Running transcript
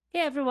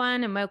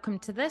Everyone, and welcome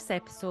to this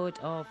episode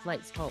of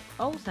Let's Talk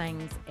All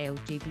Things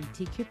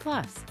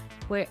LGBTQ,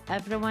 where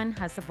everyone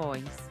has a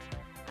voice.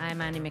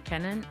 I'm Annie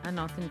McKinnon, an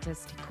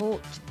authenticity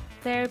coach,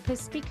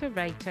 therapist, speaker,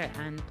 writer,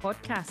 and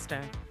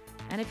podcaster.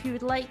 And if you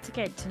would like to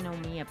get to know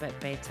me a bit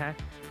better,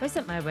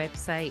 visit my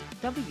website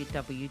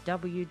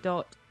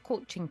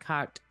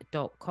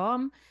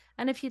www.coachingcart.com.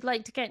 And if you'd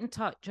like to get in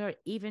touch or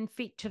even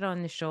feature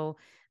on the show,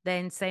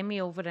 then send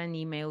me over an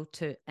email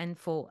to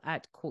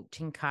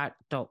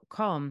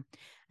info@coachingcart.com.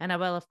 And I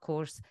will, of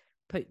course,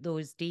 put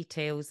those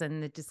details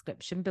in the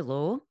description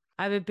below.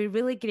 I would be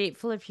really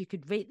grateful if you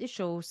could rate the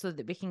show so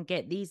that we can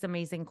get these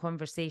amazing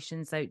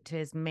conversations out to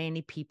as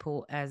many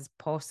people as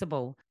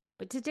possible.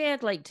 But today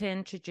I'd like to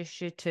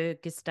introduce you to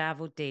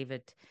Gustavo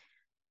David.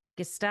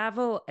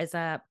 Gustavo is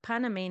a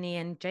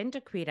Panamanian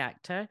genderqueer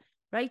actor,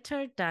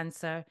 writer,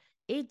 dancer,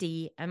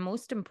 AD, and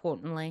most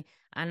importantly,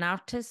 an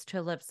artist who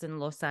lives in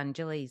Los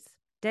Angeles,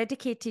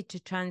 dedicated to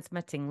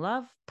transmitting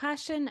love,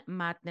 passion,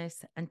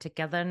 madness, and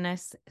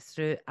togetherness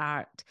through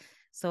art.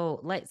 So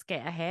let's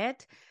get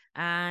ahead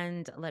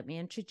and let me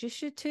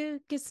introduce you to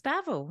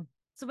Gustavo.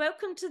 So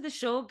welcome to the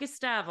show,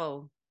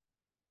 Gustavo.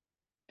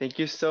 Thank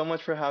you so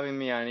much for having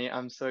me, Annie.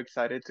 I'm so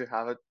excited to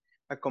have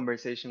a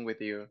conversation with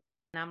you.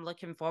 I'm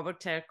looking forward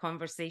to our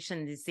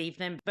conversation this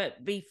evening.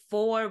 But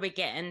before we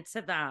get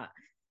into that,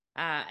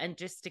 and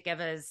just to give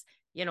us,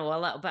 a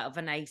little bit of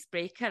an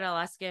icebreaker, I'll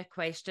ask you a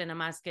question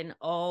I'm asking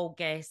all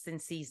guests in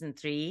season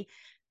 3.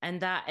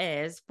 And that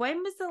is,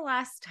 when was the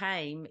last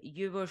time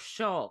you were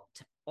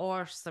shocked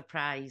or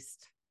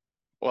surprised?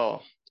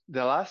 Well,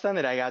 the last time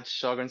that I got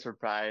shocked and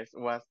surprised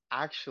was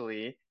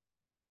actually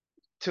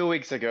 2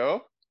 weeks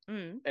ago,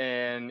 Mm,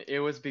 and it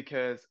was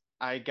because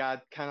I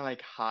got kind of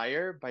like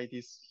hired by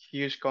this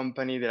huge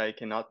company that I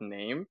cannot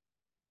name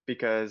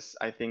because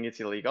I think it's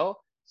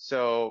illegal.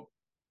 So,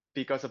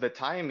 because of the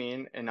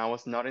timing and I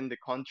was not in the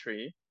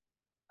country,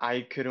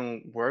 I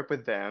couldn't work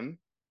with them.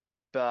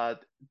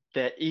 But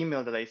the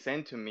email that they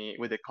sent to me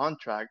with the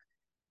contract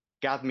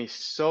got me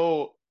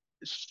so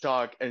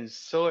shocked and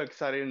so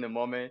excited in the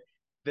moment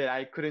that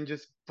I couldn't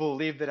just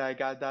believe that I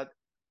got the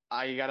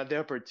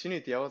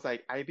opportunity. I was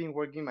like, I've been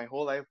working my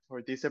whole life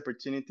for this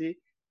opportunity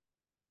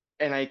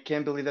and I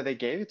can't believe that they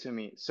gave it to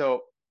me.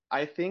 So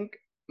I think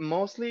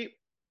mostly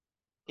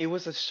it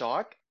was a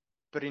shock,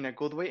 but in a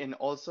good way. And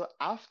also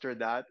after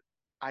that,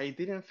 I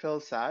didn't feel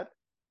sad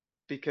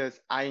because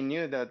I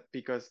knew that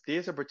because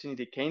this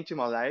opportunity came to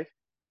my life,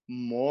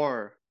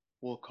 more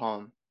will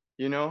come,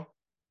 you know?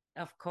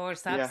 of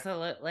course, Yeah.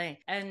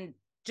 absolutely. And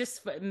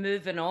just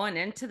moving on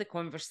into the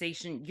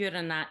conversation, you're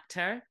an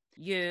actor.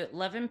 You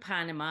live in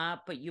Panama,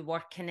 but you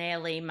work in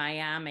LA,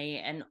 Miami,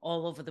 and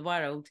all over the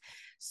world.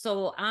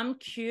 So I'm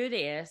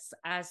curious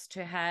as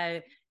to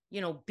how,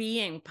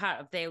 being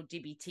part of the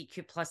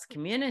LGBTQ plus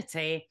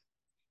community,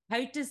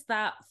 how does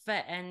that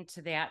fit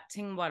into the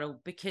acting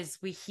world? Because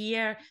we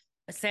hear,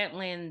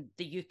 certainly in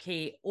the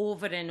UK,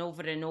 over and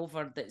over and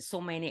over, that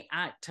so many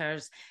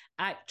actors,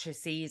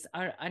 actresses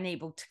are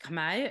unable to come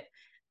out.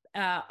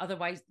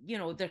 Otherwise,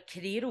 their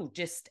career will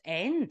just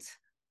end.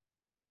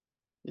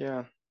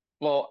 Yeah.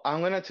 Well,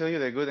 I'm gonna tell you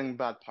the good and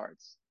bad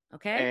parts.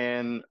 Okay.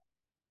 And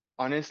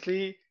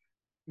honestly,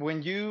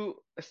 when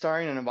you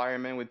start in an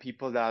environment with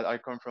people that are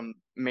come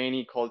from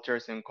many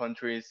cultures and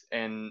countries,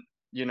 and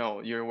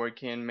you're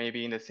working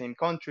maybe in the same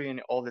country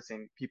and all the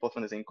same people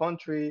from the same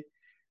country,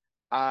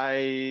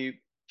 I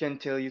can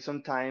tell you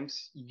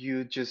sometimes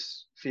you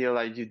just feel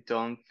like you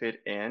don't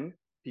fit in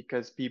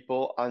because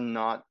people are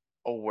not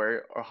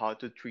aware of how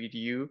to treat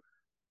you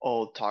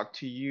or talk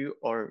to you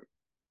or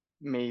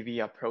maybe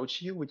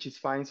approach you, which is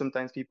fine.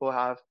 Sometimes people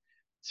have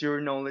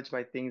zero knowledge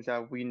by things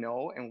that we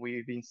know and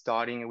we've been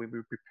studying and we've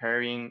been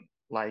preparing,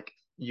 like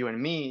you and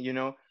me,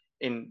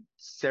 in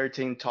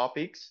certain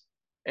topics,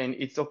 and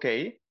it's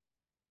okay.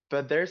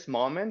 But there's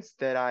moments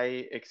that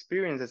I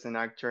experience as an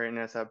actor and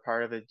as a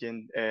part of the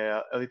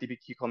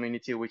LGBTQ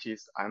community, which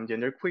is I'm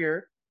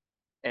genderqueer,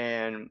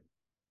 and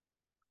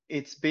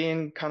it's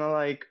been kind of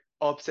like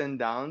ups and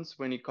downs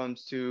when it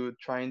comes to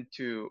trying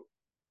to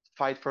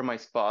fight for my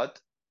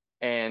spot.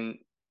 And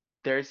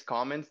there's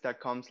comments that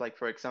comes like,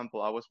 for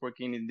example, I was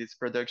working in this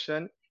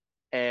production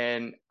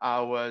and I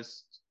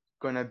was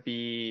gonna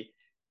be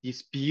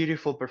this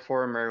beautiful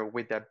performer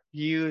with a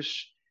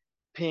huge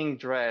pink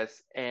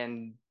dress,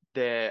 and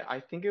the I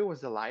think it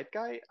was the light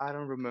guy, I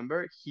don't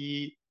remember,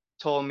 he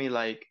told me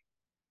like,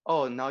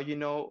 oh, now you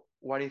know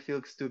what it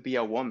feels to be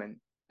a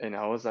woman. And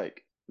I was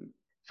like,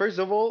 first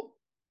of all,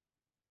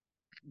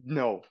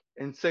 no.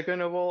 And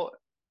second of all,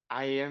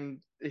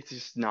 it's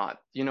just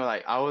not.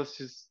 Like I was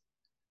just,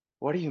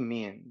 what do you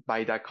mean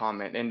by that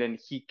comment? And then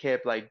he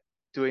kept like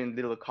doing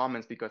little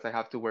comments because I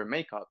have to wear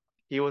makeup.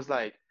 He was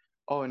like,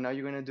 oh, now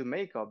you're gonna do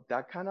makeup.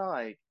 That kind of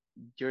like,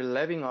 you're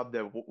leveling up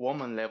the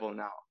woman level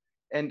now.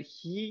 And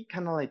he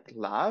kind of like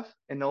laughed,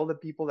 and all the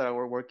people that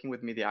were working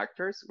with me, the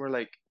actors, were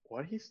like,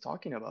 what he's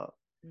talking about.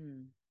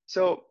 Mm.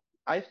 So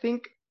I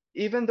think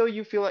even though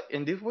you feel like,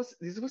 and this was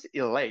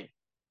LA,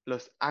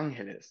 Los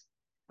Angeles,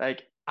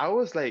 like I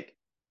was like,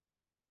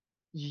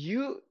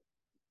 you.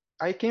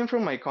 I came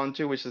from my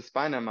country, which is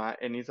Panama,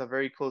 and it's a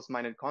very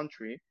close-minded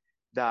country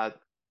that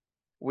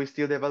we're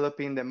still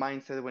developing the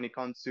mindset when it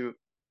comes to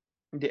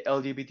the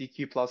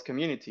LGBTQ plus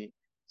community.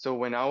 So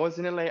when I was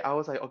in LA, I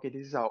was like, okay,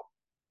 this is a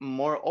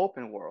more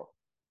open world,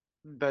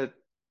 Mm, but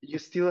you're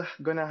still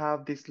gonna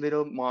have these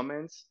little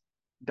moments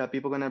that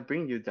people gonna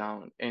bring you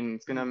down, and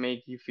it's gonna mm,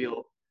 make you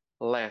feel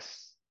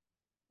less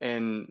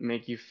and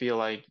make you feel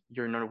like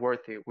you're not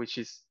worthy, which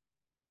is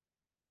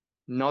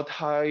not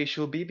how it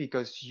should be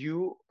because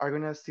you are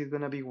gonna still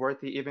gonna be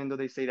worthy even though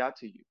they say that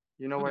to you.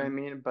 You know what I mm,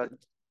 mean? But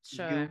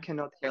you sure.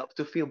 cannot help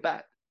to feel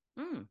bad.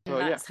 And So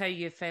yeah, that's how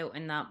you felt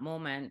in that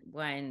moment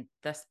when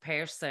this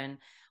person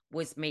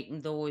was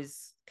making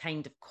those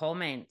kind of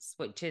comments,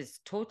 which is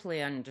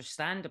totally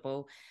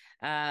understandable.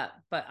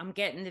 But I'm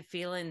getting the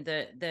feeling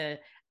that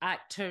the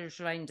actors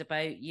round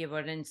about you were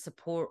in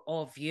support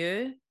of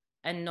you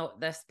and not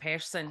this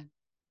person.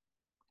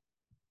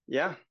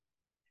 yeah,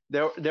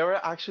 they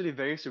were actually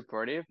very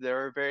supportive. They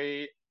were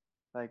very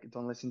like,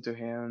 don't listen to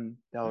him.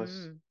 That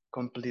was Mm.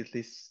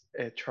 completely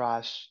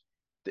trash.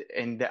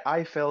 And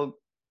I felt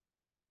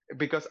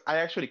because I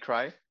actually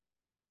cried.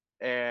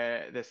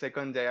 The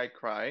second day I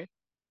cried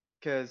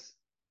because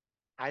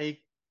I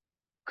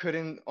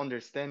couldn't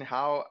understand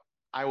how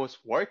I was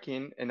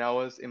working and I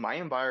was in my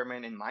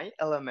environment, in my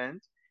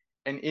element,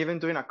 and even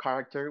doing a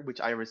character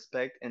which I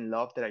respect and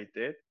love that I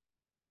did.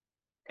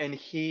 And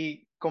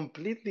he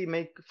completely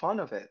made fun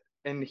of it.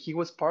 And he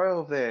was part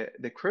of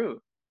the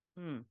crew.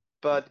 Mm.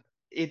 But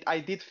I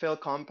did feel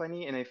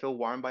company and I feel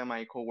warm by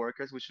my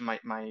coworkers, which are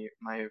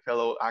my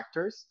fellow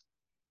actors.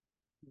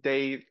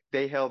 They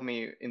helped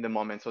me in the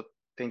moment. So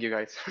thank you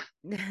guys.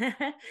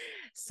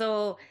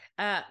 So,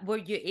 were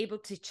you able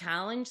to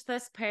challenge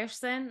this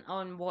person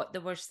on what they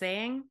were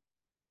saying?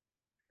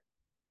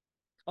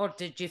 Or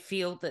did you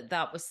feel that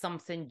that was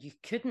something you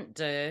couldn't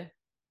do?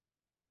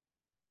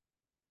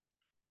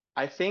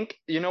 I think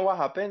you know what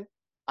happened?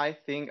 I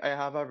think I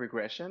have a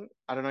regression.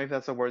 I don't know if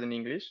that's a word in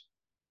English.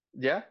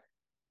 Yeah,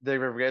 the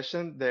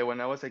regression that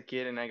when I was a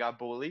kid and I got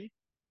bullied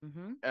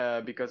Mm-hmm.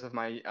 because of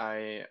my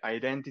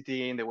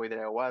identity and the way that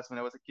I was when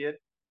I was a kid.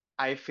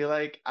 I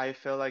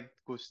felt like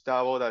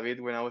Gustavo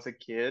David when I was a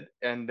kid,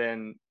 and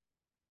then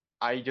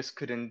I just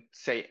couldn't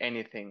say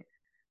anything.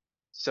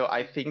 So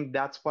I think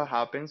that's what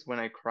happens when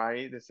I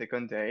cry the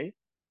second day,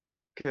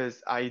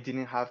 because I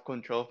didn't have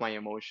control of my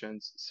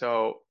emotions.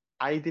 So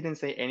I didn't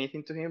say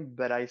anything to him,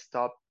 but I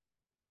stopped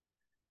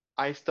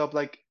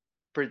like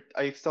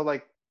I stopped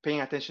like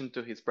paying attention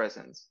to his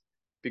presence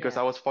because Yeah,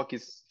 I was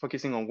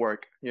focusing on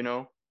work, you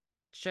know?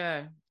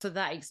 sure. So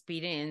that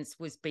experience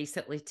was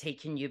basically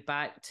taking you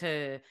back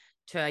to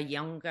a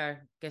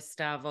younger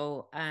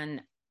Gustavo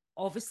and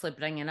obviously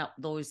bringing up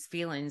those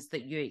feelings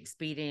that you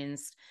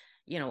experienced,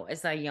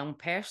 as a young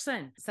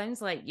person.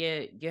 Sounds like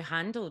you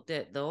handled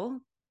it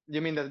though.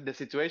 You mean the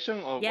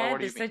situation, or Yeah,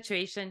 what do the you mean?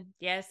 situation.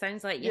 Yeah,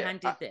 sounds like you Yeah,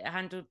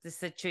 handled the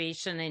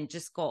situation and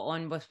just got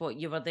on with what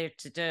you were there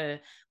to do,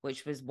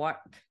 which was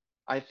work.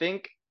 I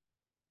think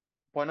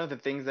one of the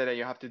things that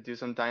you have to do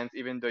sometimes,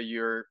 even though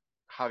you're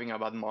having a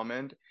bad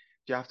moment,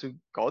 you have to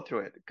go through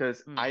it.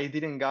 Because Mm, I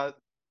didn't got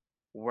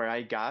where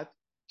I got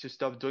to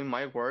stop doing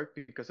my work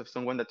because of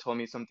someone that told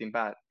me something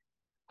bad.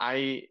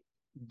 I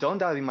done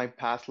that in my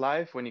past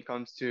life when it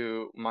comes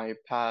to my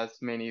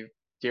past many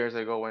years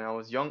ago when I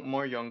was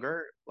more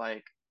younger,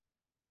 like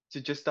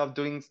to just stop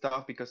doing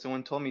stuff because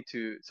someone told me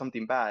to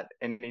something bad,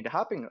 and it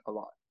happened a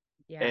lot.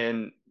 yeah,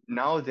 And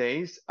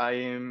nowadays, I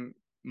am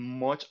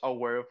much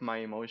aware of my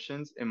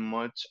emotions and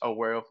much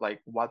aware of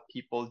like what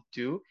people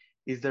do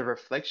is the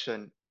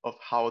reflection of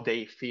how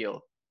they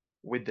feel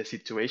with the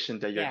situation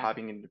that you're yeah.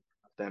 having in front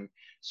of them.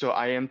 So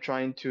I am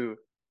trying to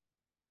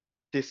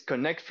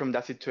disconnect from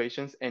that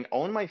situations and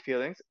own my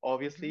feelings,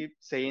 Mhm. obviously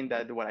saying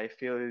that what I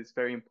feel is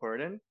very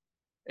important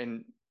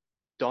and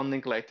don't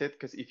neglect it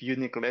because if you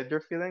neglect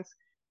your feelings,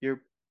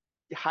 you're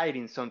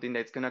hiding something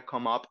that's gonna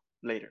come up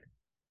later.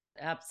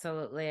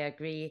 Absolutely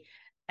agree.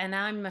 And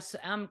I'm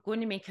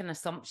going to make an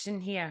assumption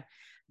here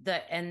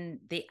that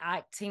in the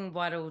acting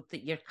world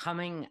that you're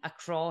coming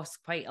across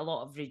quite a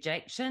lot of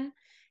rejection,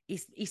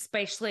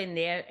 especially in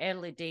the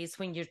early days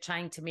when you're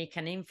trying to make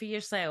a name for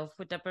yourself.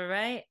 Would I be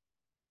right?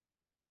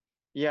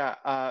 Yeah,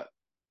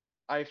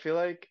 I feel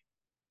like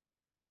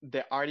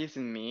the artist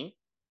in me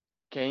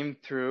came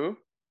through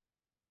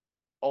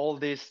all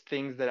these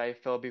things that I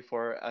felt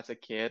before as a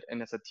kid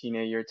and as a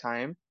teenager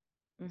time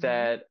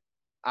Mm-hmm. that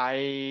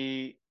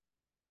I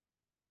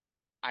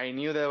I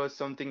knew there was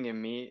something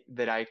in me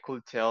that I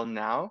could tell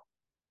now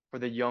for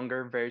the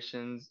younger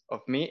versions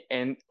of me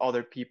and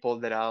other people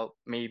that are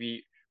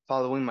maybe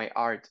following my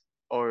art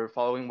or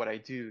following what I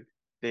do.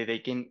 They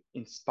can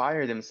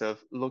inspire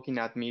themselves looking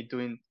at me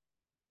doing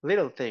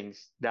little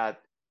things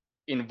that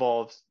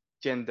involves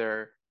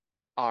gender,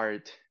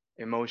 art,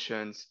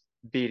 emotions,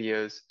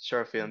 videos,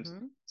 short films.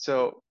 Mm-hmm.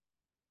 So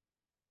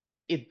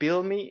it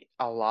built me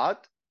a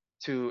lot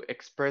to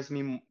express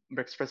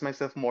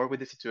myself more with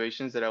the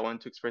situations that I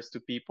want to express to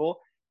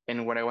people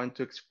and what I want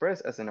to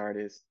express as an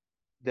artist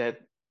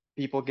that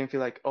people can feel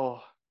like,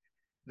 oh,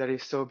 that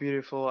is so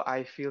beautiful.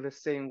 I feel the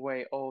same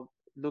way. Oh,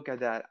 look at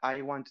that.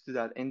 I want to do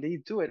that. And they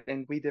do it,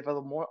 and we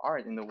develop more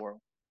art in the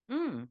world.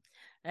 Mm.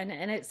 And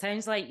it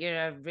sounds like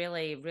you're a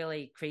really,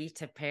 really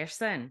creative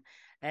person,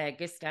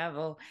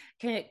 Gustavo.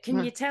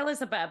 Can you tell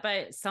us a bit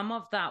about some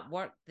of that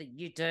work that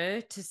you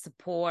do to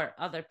support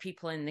other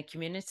people in the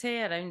community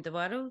around the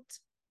world?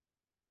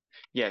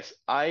 Yes,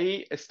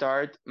 I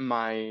start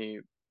my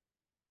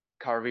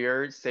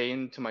career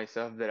saying to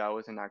myself that I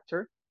was an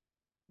actor.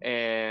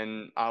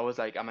 And I was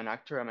like, I'm an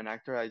actor,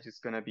 I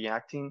just gonna be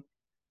acting.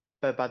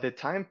 But by the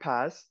time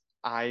passed,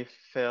 I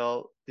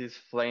felt this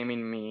flame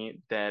in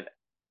me that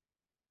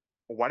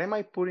what am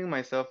I putting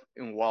myself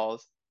in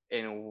walls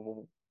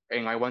and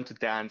and I want to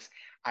dance,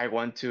 I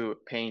want to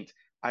paint,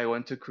 I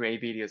want to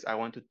create videos, I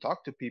want to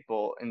talk to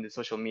people in the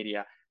social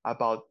media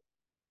about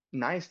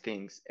nice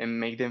things and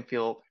make them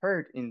feel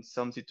heard in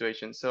some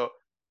situations. So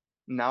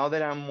now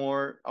that I'm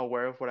more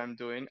aware of what I'm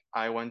doing,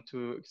 I want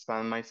to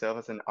expand myself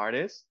as an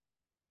artist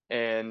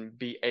and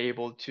be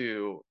able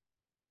to,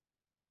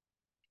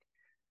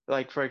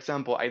 like, for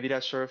example, I did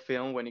a short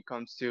film when it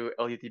comes to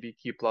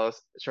LGBTQ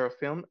plus short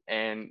film,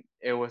 and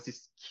it was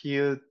this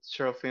cute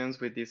short films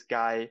with this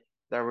guy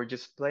that were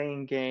just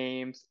playing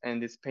games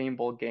and this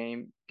paintball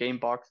game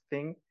box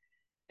thing,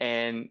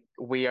 and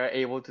we are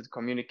able to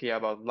communicate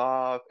about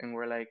love, and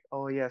we're like,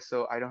 oh yeah,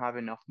 so I don't have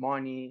enough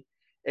money.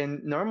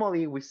 And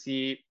normally we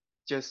see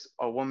just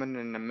a woman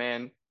and a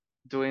man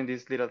doing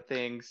these little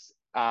things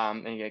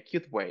in a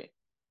cute way,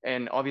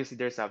 and obviously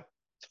there's a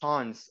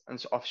tons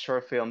of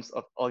short films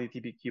of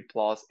LGBTQ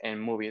plus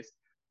and movies,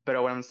 but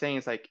what I'm saying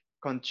is like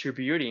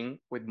contributing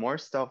with more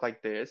stuff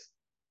like this,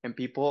 and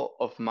people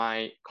of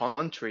my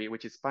country,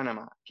 which is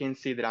Panama, can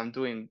see that I'm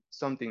doing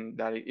something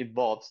that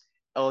involves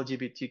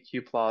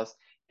LGBTQ plus,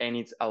 and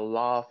it's a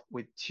love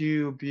with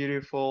two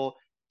beautiful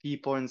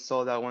people and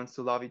soul that wants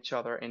to love each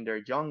other, and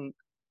they're young.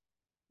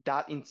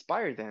 That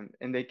inspire them,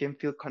 and they can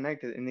feel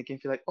connected, and they can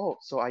feel like, oh,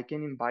 so I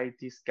can invite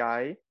this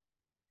guy,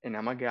 and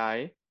I'm a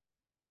guy,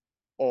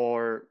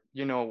 or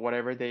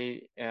whatever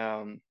they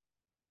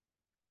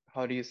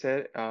how do you say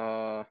it?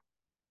 How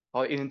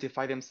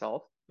identify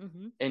themselves,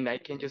 Hmm. and I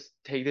can just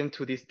take them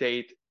to this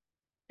date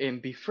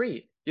and be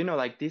free.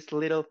 Like these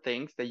little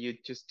things that you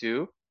just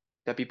do,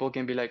 that people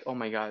can be like, oh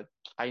my God,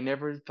 I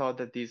never thought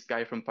that this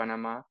guy from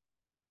Panama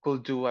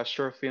could do a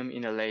short film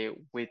in LA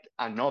with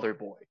another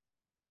boy.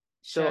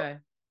 So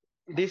Sure.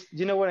 this,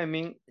 you know what I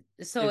mean?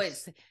 So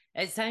It's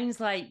it sounds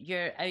like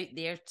you're out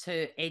there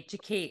to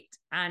educate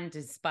and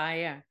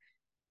inspire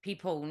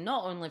people,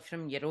 not only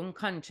from your own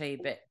country,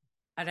 but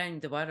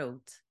around the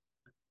world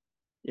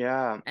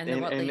yeah, and the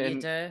and work that and you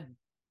and do.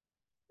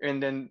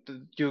 and then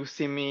you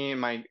see me in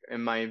my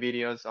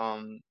videos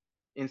on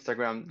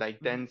Instagram like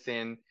Mm.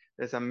 dancing.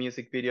 There's a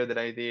music video that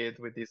I did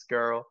with this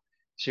girl.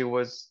 She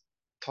was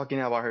talking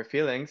about her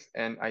feelings,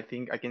 and I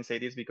think I can say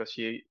this because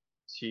she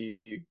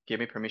gave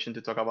me permission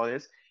to talk about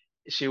this.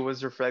 She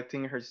was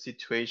reflecting her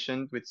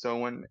situation with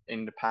someone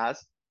in the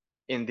past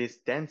in this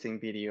dancing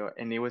video,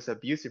 and it was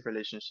abusive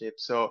relationship.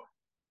 So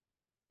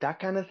that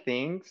kind of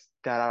things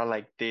that are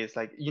like this,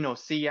 like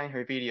Sia in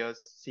her videos.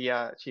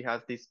 Sia, she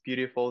has this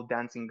beautiful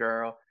dancing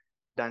girl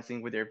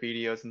dancing with her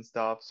videos and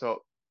stuff.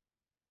 So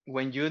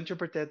when you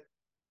interpret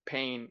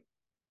pain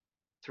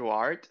through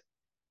art,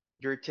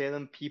 you're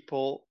telling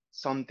people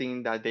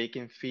something that they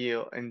can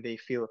feel, and they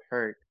feel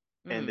heard,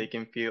 and they Mm.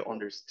 can feel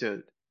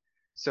understood.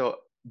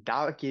 So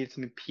that gives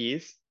me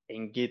peace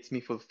and gives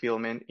me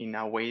fulfillment in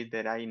a way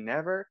that I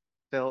never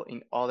felt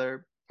in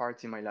other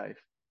parts in my life.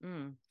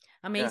 Mm.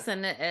 Yeah.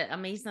 Amazing,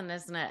 amazing,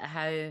 isn't it?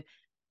 How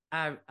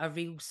a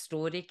real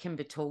story can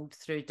be told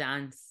through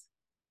dance.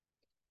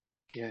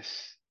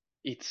 Yes.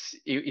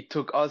 It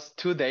took us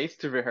 2 days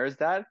to rehearse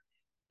that,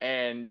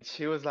 and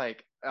she was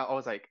like, I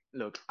was like,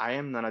 look, I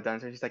am not a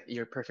dancer. She's like,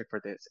 you're perfect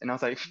for this, and I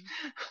was like,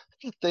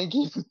 thank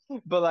you,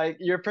 but like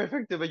you're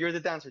perfect too, but you're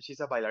the dancer. She's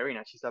a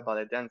ballerina. She's a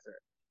ballet dancer.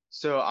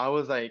 So I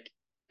was like,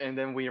 and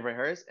then we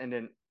rehearsed, and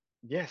then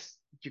yes,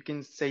 you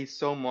can say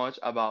so much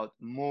about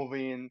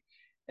moving,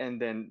 and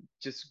then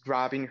just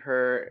grabbing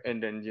her,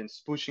 and then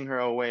just pushing her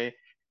away.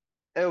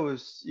 It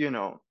was,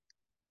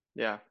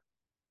 yeah.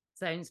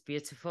 Sounds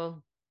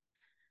beautiful.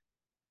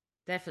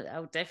 Definitely,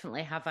 I'll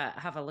definitely have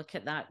a look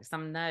at that because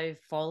I'm now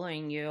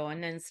following you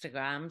on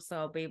Instagram, so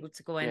I'll be able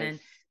to go in Yes.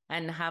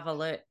 and have a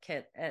look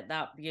at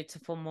that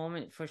beautiful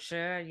moment for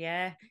sure.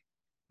 Yeah,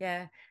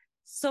 yeah.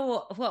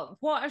 So,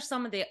 what are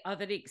some of the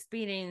other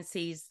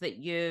experiences that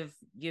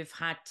you've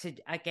had to,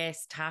 I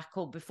guess,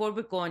 tackle before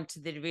we go on to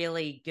the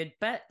really good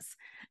bits?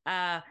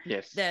 Uh,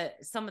 Yes. the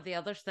some of the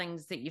other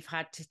things that you've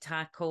had to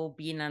tackle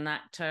being an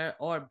actor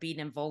or being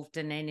involved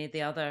in any of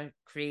the other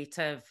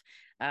creative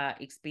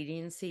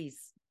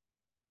experiences.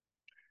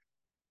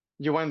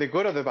 You want the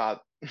good or the bad?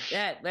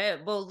 Yeah,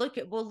 we'll look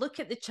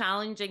at the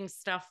challenging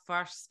stuff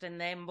first, and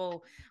then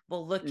we'll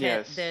look at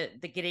Yes.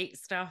 the great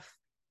stuff.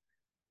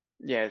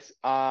 Yes.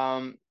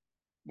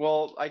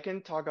 Well, I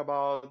can talk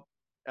about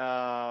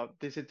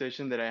this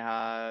situation that I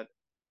had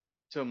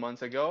 2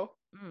 months ago.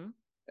 Mm.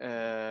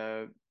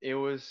 it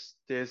was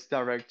this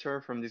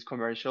director from this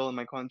commercial in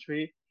my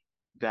country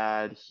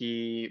that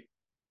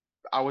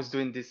I was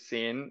doing this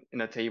scene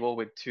in a table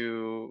with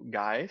two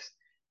guys,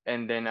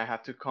 and then I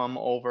have to come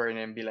over and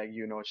then be like,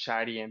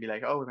 chatty and be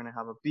like, oh, we're gonna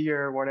have a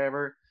beer or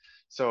whatever.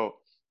 So,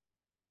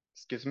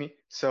 excuse me.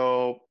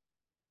 So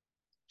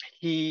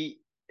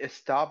he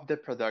stopped the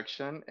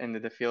production and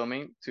the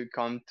filming to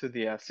come to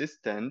the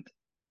assistant,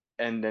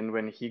 and then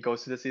when he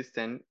goes to the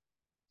assistant,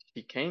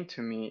 he came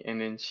to me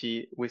and then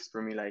she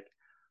whispered me like,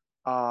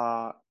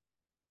 uh,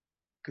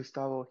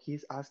 Gustavo,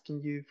 he's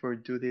asking you for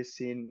do this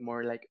scene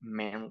more like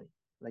manly,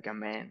 like a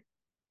man.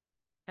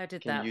 How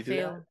did Can that you do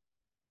that? feel?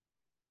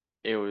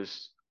 It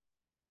was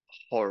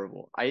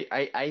horrible.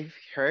 I've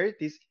heard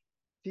this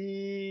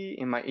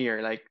in my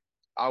ear. Like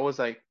I was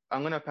like,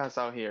 I'm gonna pass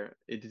out here.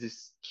 It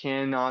just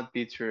cannot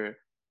be true.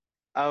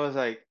 I was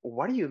like,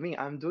 what do you mean?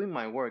 I'm doing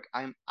my work.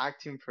 I'm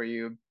acting for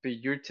you, but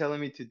you're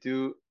telling me to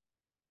do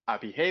a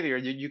behavior.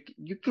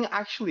 You can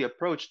actually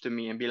approach to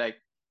me and be like,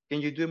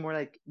 can you do more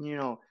like,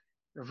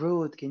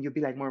 rude? Can you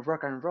be like more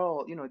rock and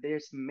roll?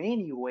 There's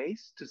many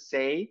ways to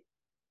say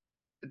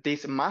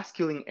this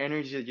masculine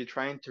energy that you're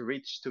trying to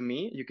reach to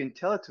me. You can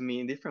tell it to me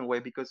in different way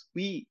because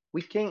we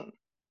can.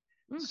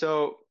 Mm,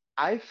 So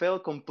I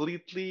felt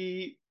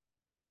completely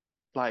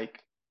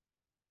like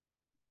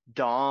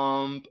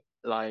dumb,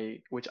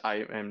 like which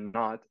I am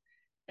not,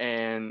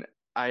 and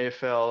I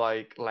felt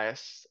like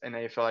less, and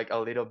I felt like a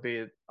little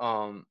bit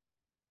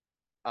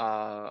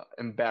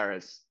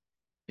embarrassed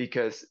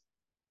because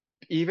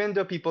even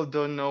though people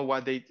don't know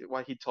what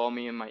he told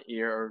me in my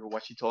ear or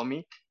what she told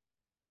me,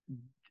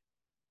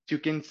 you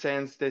can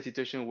sense the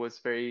situation was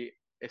very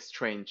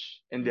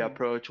strange and the mm,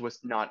 approach was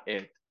not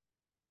it.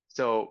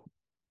 So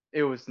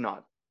it was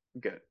not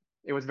good.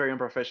 It was very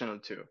unprofessional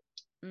too.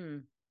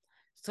 mm.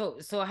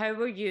 So how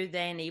were you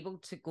then able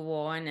to go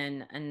on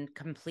and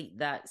complete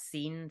that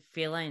scene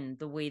feeling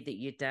the way that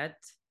you did?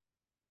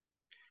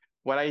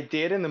 What I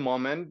did in the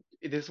moment,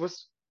 this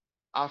was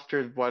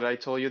after what I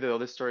told you, the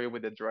other story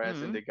with the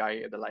dress and Mm, the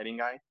guy, the lighting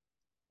guy.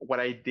 What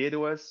I did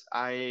was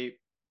I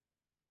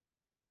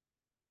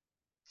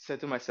said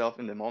to myself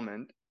in the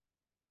moment,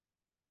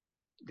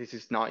 this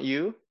is not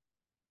you.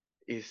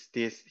 Is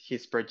this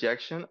his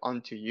projection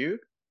onto you?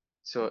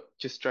 So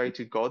just try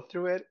to go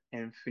through it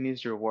and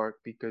finish your work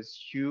because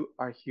you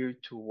are here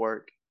to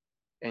work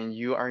and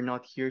you are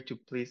not here to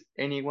please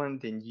anyone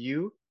than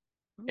you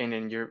mm, and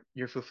then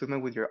your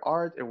fulfillment with your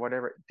art or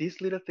whatever.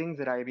 These little things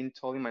that I've been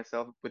telling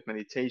myself with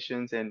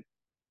meditations and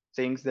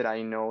things that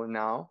I know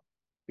now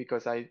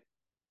because I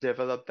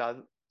developed that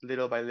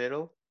little by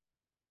little.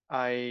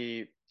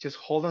 I just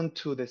hold on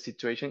to the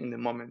situation in the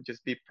moment,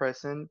 just be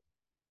present.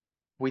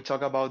 We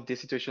talk about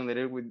this situation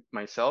later with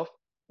myself.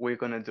 We're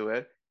gonna do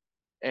it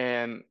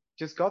and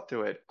just got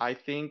through it. I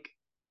think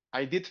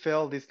I did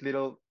feel this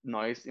little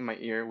noise in my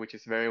ear, which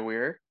is very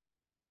weird.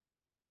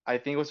 I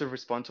think it was a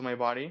response to my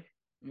body,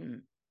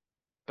 mm,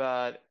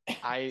 but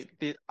I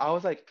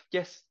was like,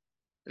 yes,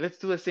 let's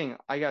do this thing.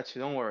 I got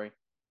you, don't worry.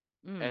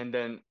 mm, And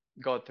then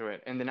got through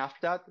it. And then after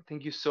that,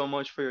 thank you so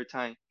much for your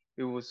time.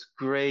 It was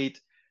great.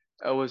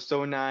 It was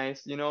so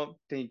nice.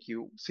 Thank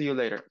you. See you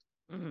later.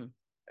 mm.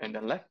 And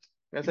then left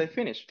as I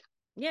finished.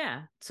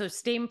 Yeah. So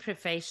staying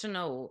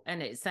professional,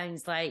 and it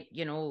sounds like,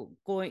 you're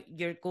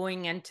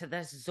going into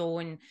this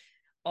zone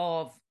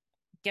of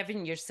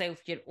giving yourself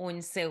your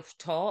own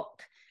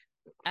self-talk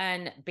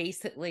and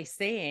basically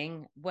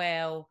saying,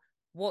 well,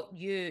 what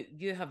you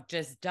have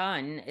just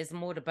done is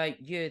more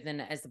about you than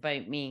it is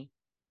about me.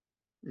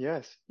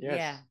 Yes, Yeah.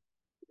 yes.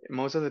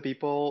 Most of the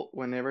people,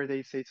 whenever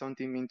they say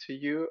something mean to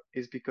you,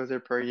 is because they're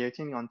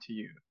projecting onto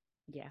you.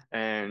 Yeah.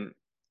 And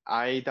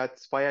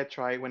that's why I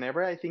try,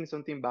 whenever I think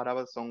something bad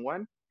about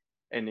someone,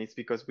 and it's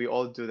because we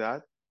all do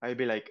that, I'd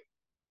be like,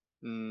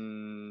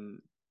 mm,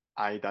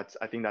 I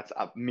think that's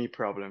a me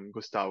problem,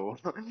 Gustavo.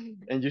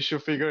 And you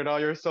should figure it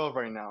out yourself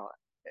right now.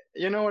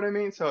 You know what I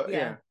mean? So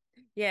Yeah.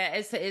 yeah. Yeah,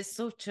 it's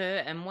so true.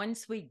 And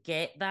once we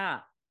get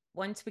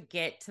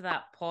to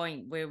that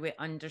point where we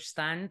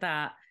understand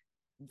that,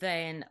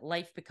 then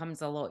life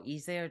becomes a lot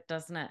easier,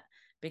 doesn't it?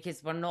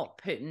 Because we're not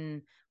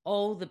putting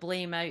all the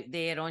blame out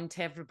there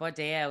onto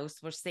everybody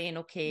else. We're saying,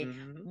 okay,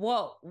 Hmm.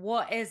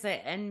 what is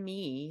it in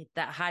me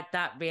that had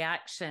that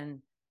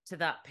reaction to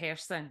that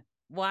person?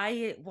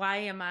 Why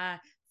am I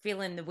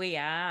feeling the way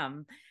I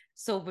am?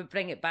 So we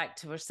bring it back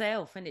to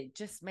ourselves, and it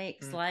just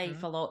makes life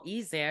Hmm. a lot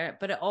easier,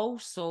 but it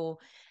also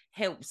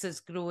helps us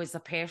grow as a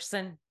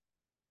person.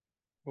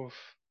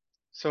 Oof.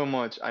 So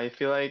much. I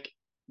feel like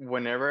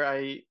whenever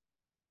I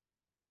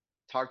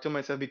talk to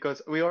myself,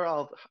 because we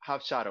all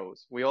have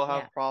shadows, we all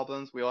Yeah. have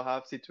problems, we all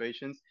have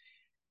situations,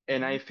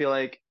 and I Mhm. feel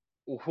like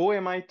who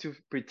am I to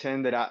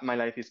pretend that my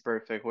life is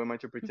perfect? Who am I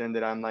to pretend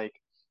that I am like,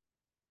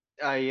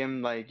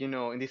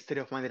 in this state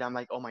of mind that I'm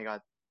like, oh my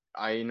God,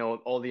 I know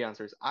all the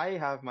answers. I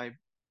have my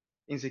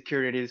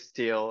insecurities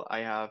still. I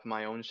have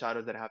my own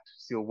shadows that I have to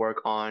still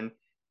work on.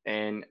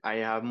 And I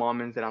have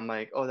moments that I'm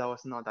like, oh, that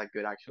was not that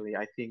good actually.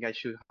 I think I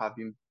should have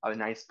been a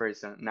nice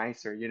person,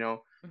 nicer,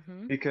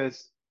 Mhm.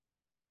 because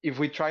if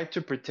we try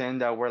to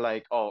pretend that we're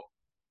like, oh,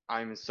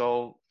 I'm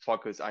so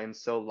focused, I'm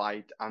so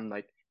light, I'm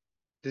like,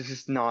 this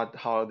is not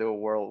how the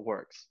world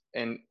works.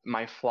 And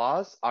my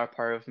flaws are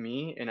part of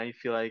me, and I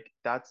feel like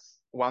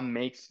that's what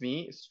makes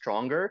me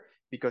stronger.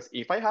 Because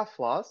if I have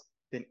flaws,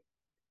 then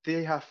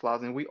they have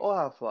flaws, and we all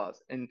have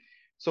flaws. And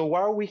so,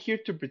 why are we here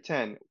to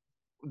pretend?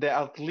 The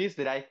at least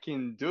that I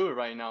can do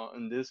right now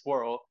in this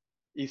world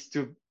is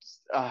to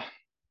uh,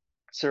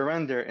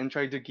 surrender and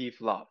try to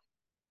give love.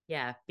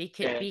 Yeah, be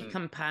And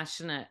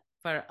compassionate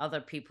for other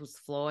people's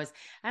flaws,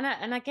 and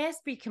I guess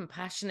be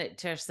compassionate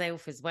to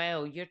yourself as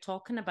well. You're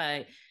talking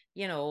about,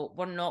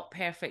 we're not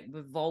perfect.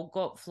 We've all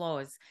got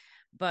flaws,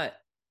 but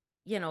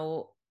you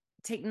know,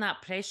 taking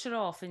that pressure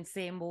off and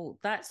saying, "Well,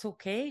 that's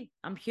okay.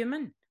 I'm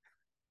human."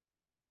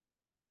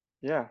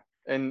 yeah,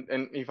 and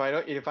if I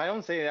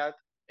don't say that,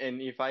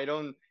 and if I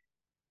don't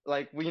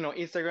like,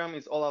 Instagram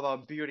is all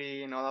about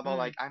beauty and all about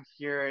like Mm, I'm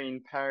here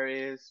in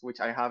Paris, which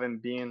I haven't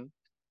been,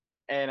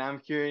 and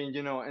I'm here in,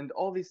 and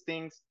all these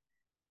things.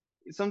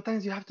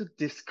 Sometimes you have to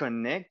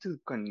disconnect to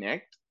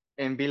connect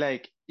and be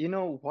like,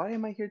 why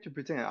am I here to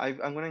pretend?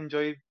 I'm gonna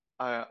enjoy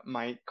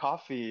my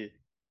coffee,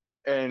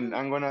 and mm.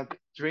 I'm gonna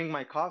drink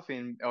my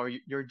coffee, or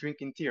you're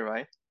drinking tea,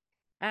 right?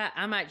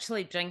 I'm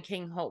actually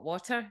drinking hot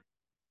water.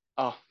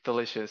 Oh,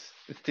 delicious.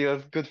 It's still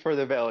good for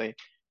the belly.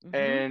 Hmm.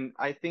 And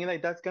I think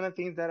like that's kind of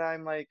things that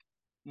I'm like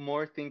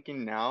more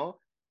thinking now,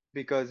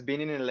 because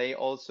being in LA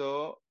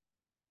also,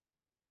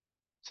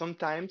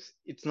 sometimes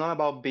it's not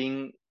about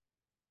being,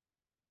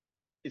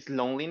 it's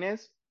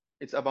loneliness.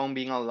 It's about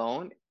being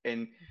alone,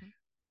 and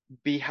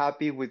be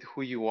happy with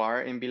who you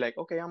are, and be like,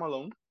 okay, I'm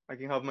alone. I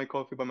can have my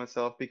coffee by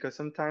myself. Because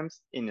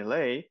sometimes in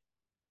LA,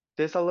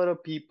 there's a lot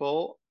of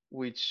people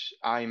which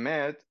I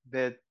met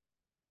that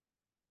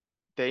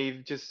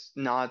they've just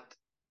not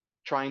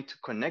trying to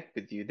connect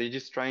with you. They're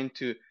just trying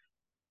to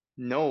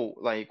know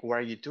like what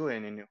are you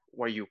doing, and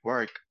where you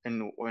work,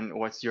 and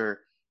what's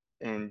your,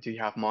 and do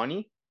you have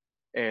money,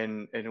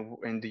 and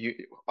do you,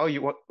 oh,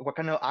 you, what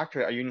kind of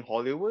actor are you in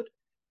Hollywood?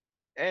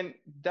 And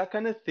that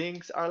kind of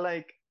things are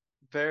like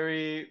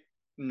very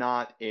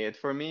not it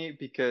for me,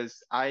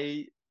 because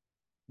I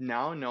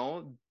now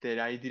know that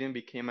I didn't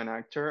become an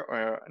actor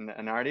or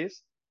an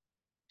artist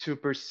to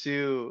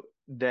pursue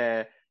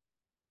the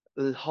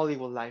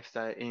Hollywood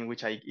lifestyle, in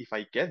which I, if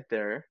I get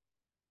there,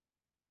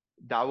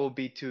 that will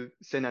be to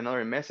send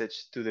another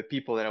message to the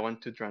people that I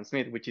want to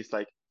transmit, which is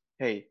like,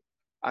 hey,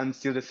 I'm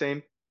still the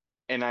same,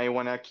 and I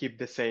want to keep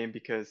the same,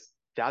 because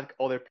that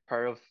other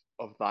part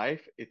of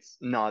life, it's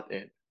not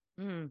it.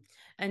 Mm.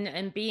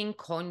 And being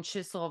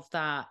conscious of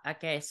that, I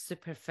guess,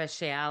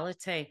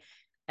 superficiality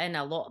in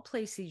a lot of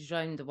places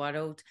around the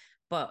world,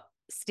 but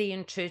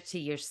staying true to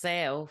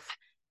yourself,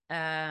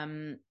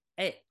 um,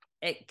 it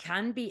it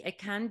can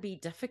be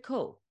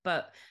difficult.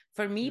 But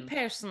for me Mm.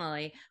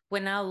 personally,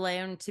 when I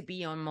learned to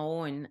be on my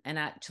own and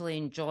actually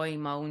enjoy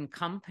my own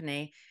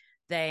company,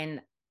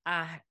 then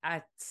I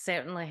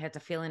certainly had a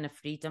feeling of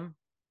freedom,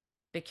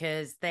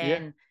 because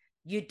Yeah, then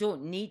you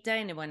don't need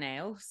anyone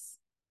else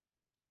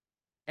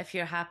if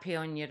you're happy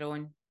on your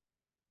own.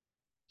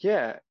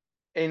 yeah,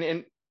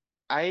 and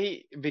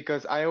I,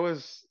 because I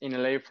was in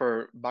LA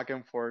for back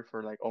and forth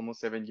for like almost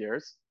 7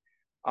 years,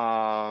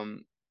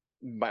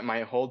 by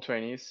my whole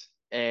 20s,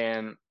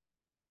 and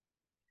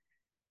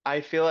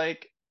I feel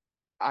like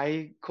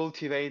I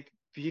cultivate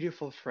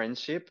beautiful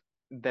friendship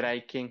that I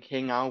can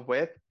hang out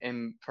with,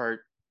 and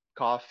for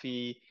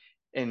coffee,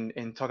 and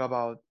talk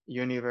about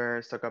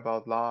universe, talk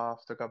about love,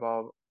 talk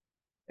about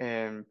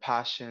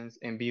passions,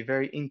 and be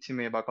very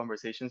intimate about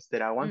conversations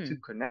that I want to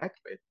Mm, connect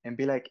with, and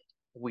be like,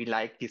 we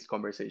like these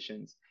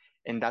conversations,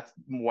 and that's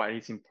what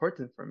is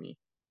important for me.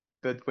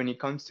 But when it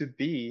comes to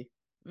be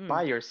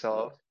by mm,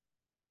 yourself,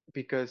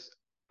 because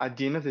at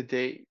the end of the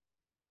day,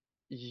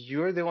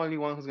 you're the only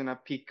one who's gonna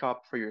pick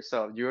up for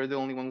yourself. You're the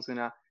only one who's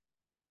gonna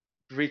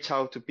reach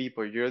out to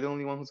people. You're the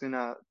only one who's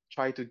gonna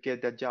try to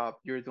get that job.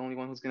 You're the only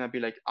one who's gonna be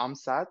like, I'm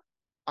sad.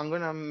 I'm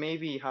gonna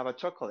maybe have a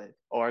chocolate,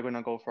 or I'm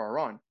gonna go for a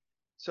run.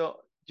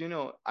 So,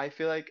 I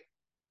feel like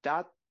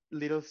that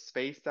little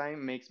space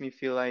time makes me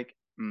feel like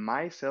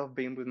myself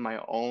being with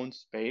my own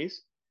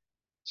space,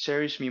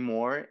 cherish me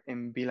more,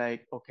 and be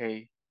like,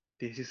 okay,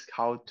 this is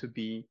how to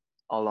be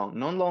alone.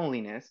 Non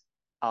loneliness,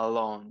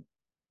 alone.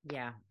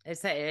 yeah,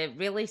 it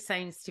really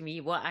sounds to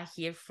me, what I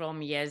hear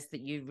from you is that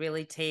you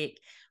really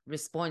take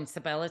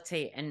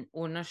responsibility and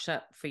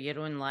ownership for your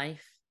own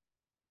life.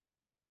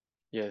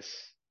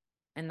 Yes,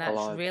 And a that's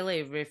lot.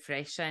 really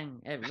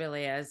refreshing. It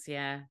really is.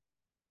 Yeah.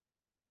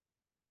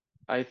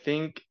 I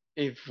think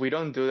if we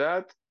don't do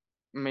that,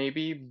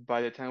 maybe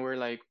by the time we're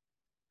like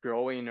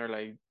growing, or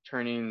like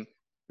turning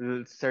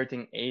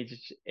certain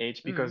age,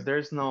 because Mm,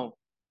 there's no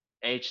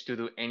age to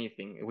do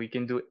anything. We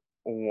can do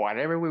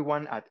whatever we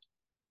want at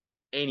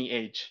any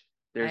age.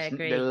 I The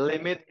agree.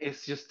 limit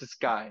is just the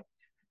sky.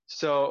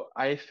 So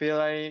I feel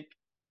like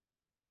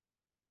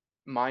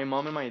my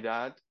mom and my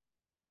dad,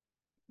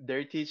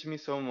 they teach me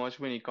so much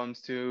when it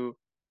comes to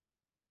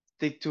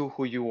stick to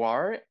who you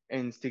are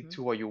and stick Mhm.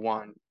 to what you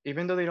want,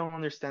 even though they don't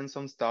understand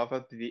some stuff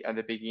at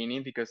the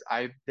beginning, because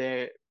I'm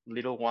the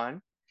little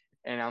one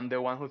and I'm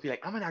the one who'll be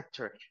like, I'm an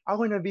actor. I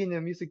want to be in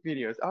the music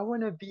videos. I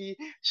want to be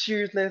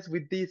shirtless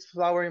with this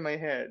flower in my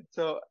head.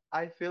 So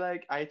I feel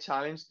like I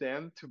challenge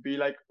them to be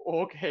like,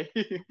 okay,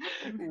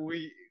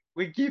 we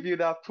we give you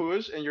that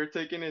push and you're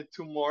taking it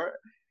too more.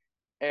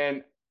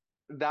 And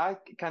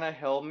that kind of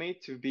helped me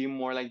to be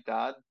more like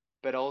that.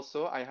 But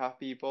also I have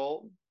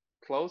people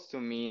close to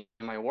me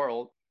in my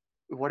world.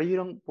 Why you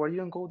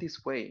don't go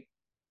this way?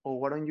 Or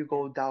why don't you Yeah.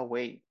 go that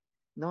way?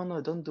 No,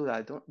 no, don't do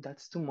that. Don't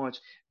That's too much.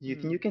 Do you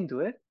think Mm. you can do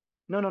it?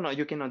 No, no, no,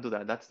 you cannot do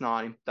that. That's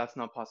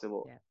not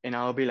possible. Yeah. And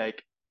I'll be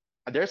like,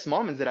 there's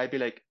moments that I'd be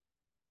like,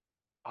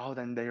 oh,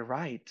 then they're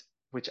right,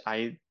 which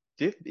I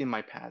did in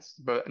my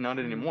past, but not Mm.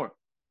 anymore.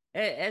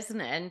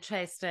 Isn't it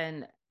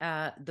interesting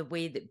the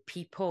way that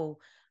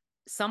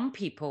some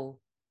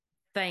people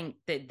think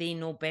that they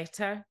know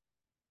better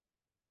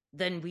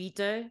than we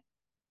do,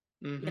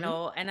 Mm-hmm.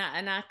 and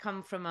I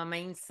come from a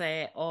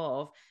mindset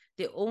of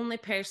the only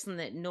person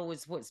that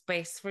knows what's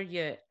best for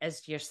you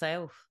is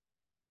yourself.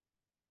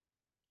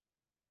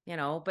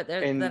 But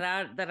there And there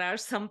are there are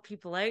some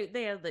people out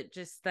there that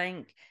just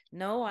think,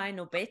 no, I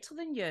know better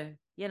than you.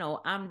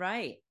 I'm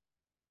right.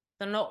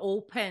 They're not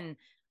open.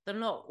 They're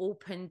not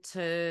open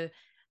to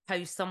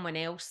how someone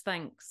else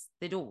thinks.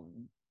 They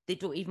don't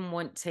even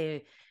want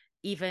to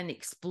even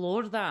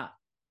explore that.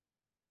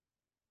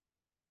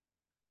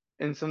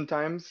 and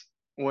sometimes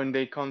when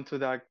they come to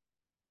that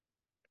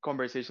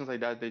conversations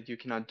like that, that you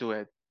cannot do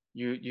it,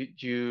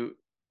 you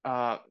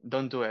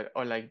don't do it,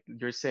 or like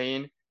you're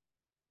saying,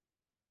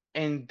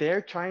 and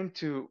they're trying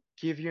to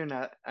give you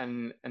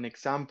an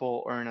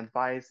example or an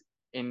advice,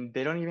 and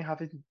they don't even have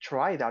to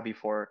try that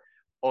before,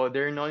 or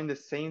they're not in the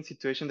same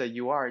situation that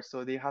you are,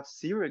 so they have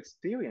zero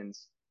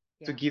experience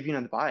to Yeah. give you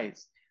an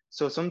advice.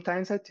 So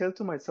sometimes I tell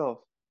to myself,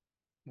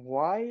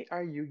 why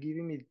are you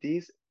giving me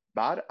this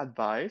bad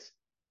advice?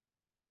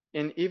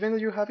 And even though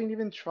you haven't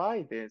even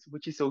tried this,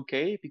 which is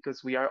okay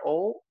because we are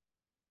all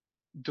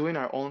doing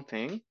our own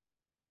thing,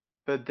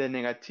 but the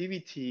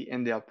negativity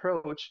and the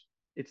approach,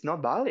 it's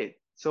not valid.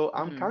 So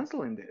I'm Mm.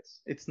 canceling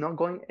this. It's not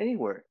going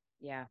anywhere.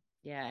 Yeah.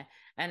 Yeah.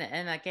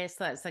 And I guess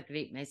that's a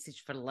great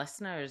message for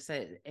listeners.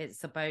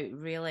 It's about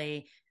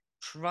really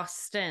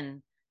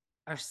trusting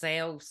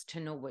ourselves to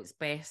know what's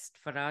best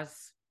for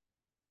us,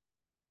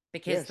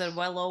 because there Yes.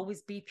 will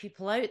always be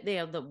people out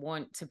there that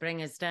want to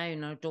bring us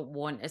down or don't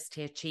want us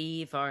to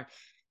achieve or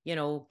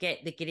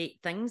get the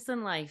great things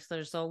in life.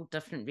 There's all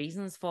different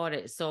reasons for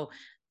it, so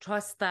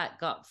trust that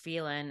gut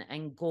feeling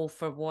and go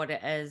for what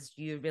it is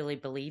you really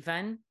believe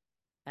in.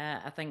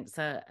 I think it's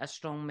a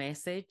strong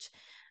message.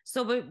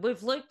 So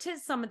we've looked at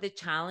some of the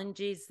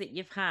challenges that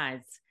you've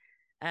had.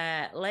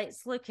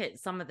 Let's look at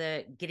some of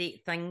the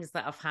great things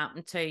that have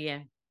happened to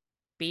you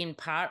being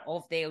part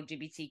of the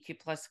LGBTQ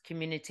plus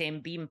community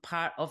and being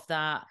part of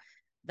that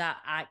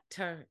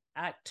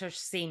actor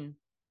scene.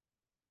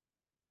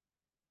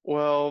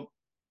 Well,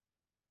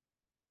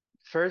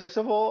 first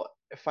of all,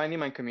 finding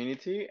my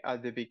community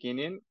at the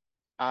beginning,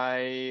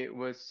 I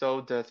was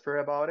so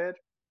desperate about it,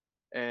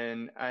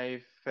 and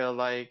I felt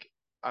like,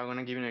 I'm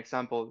gonna give you an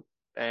example.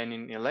 And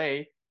in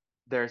LA,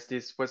 there's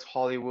this West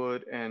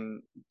Hollywood,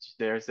 and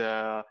there's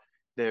the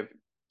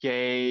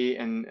gay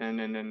and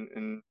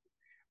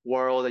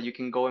world that you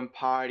can go and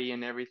party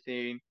and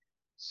everything.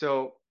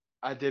 So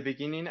at the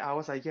beginning, I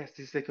was like, yes,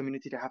 this is the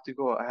community that I have to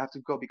go. I have to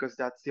go because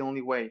that's the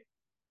only way.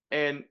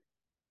 And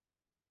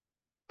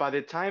by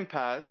the time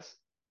passed,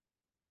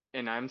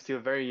 and I'm still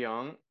very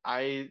young,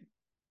 I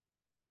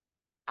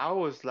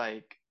was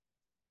like,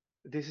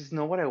 this is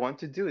not what I want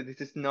to do.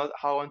 This is not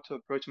how I want to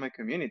approach my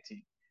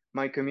community.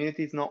 My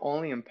community is not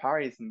only in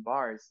parties and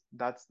bars.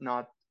 That's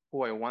not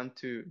who I want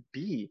to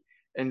be,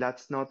 and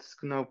that's not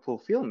gonna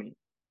fulfill me.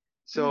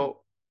 Mm,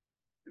 So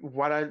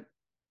what I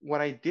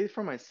what I did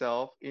for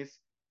myself is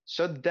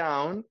shut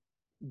down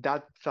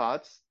that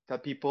thoughts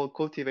that people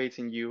cultivate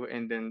in you,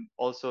 and then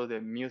also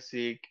the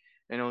music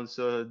and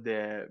also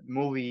the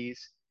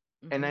movies.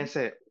 And I mm-hmm,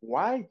 said,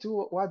 what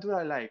do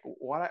I like?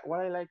 What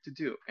I like to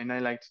do? And I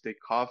like to take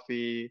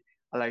coffee.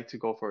 I like to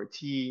go for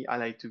tea. I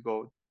like to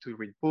go to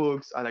read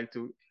books. I like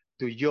to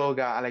do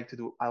yoga. I like to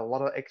do a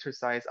lot of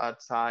exercise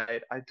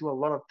outside. I do a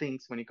lot of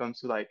things when it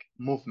comes to like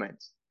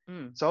movements.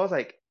 mm, So I was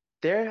like,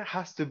 there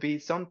has to be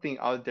something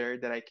out there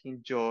that I can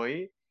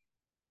enjoy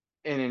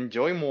and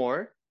enjoy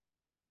more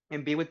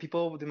and be with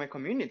people within my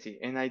community.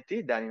 And I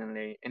did that in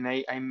LA. And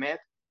I met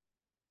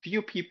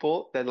few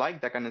people that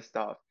like that kind of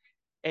stuff.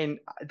 And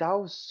that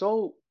was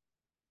so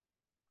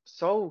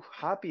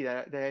happy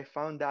that I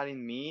found that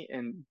in me,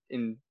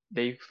 and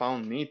they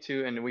found me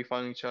too, and we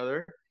found each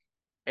other.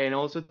 And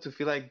also to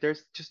feel like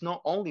there's just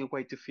not only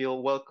way to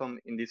feel welcome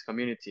in this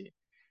community.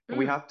 And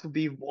we mm, have to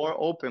be more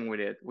open with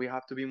it. We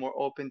have to be more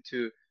open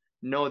to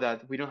know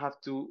that we don't have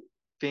to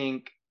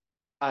think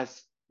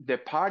as the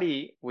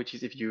party, which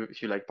is if you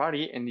like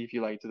party and if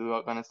you like to do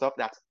that kind of stuff,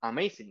 that's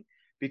amazing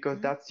because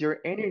mm-hmm, that's your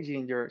energy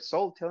and your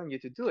soul telling you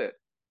to do it.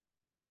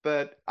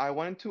 But I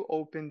wanted to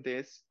open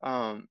this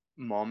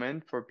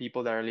moment for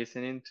people that are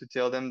listening to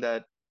tell them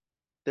that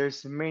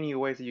there's many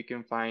ways that you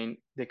can find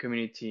the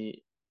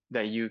community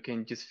that you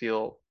can just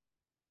feel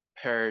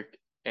heard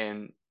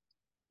and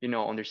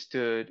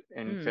understood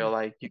and feel Mm.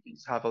 like you can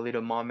just have a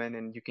little moment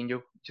and you can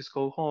just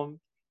go home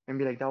and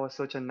be like, that was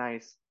such a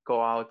nice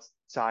go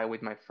outside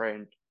with my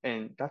friend.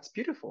 And that's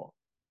beautiful.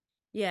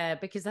 Yeah,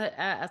 because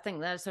I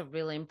think that's a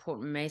really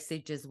important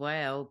message as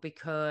well,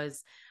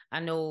 because I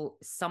know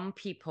some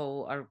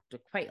people, or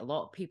quite a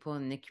lot of people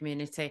in the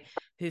community,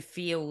 who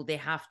feel they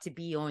have to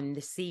be on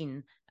the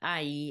scene,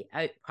 i.e.,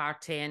 out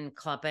partying,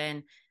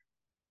 clubbing,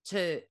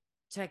 to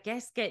I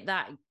guess get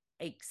that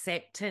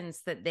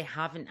acceptance that they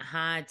haven't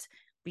had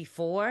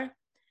before.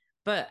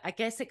 But I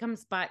guess it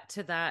comes back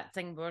to that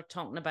thing we were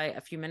talking about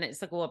a few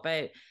minutes ago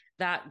about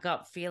that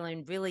gut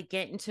feeling, really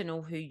getting to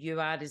know who you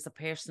are as a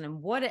person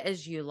and what it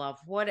is you love,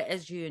 what it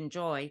is you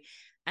enjoy.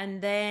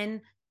 And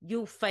then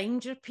you'll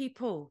find your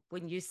people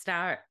when you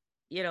start,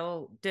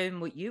 doing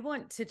what you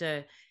want to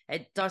do.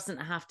 It doesn't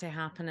have to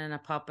happen in a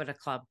pub or a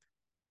club.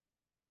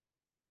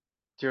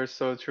 You're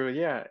so true.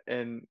 Yeah.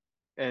 And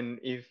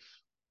if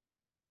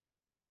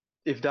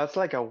that's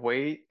like a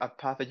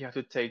path that you have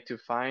to take to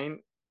find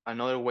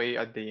another way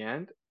at the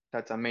end,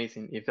 that's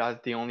amazing. If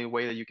that's the only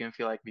way that you can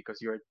feel like because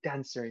you're a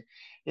dancer,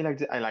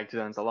 I like to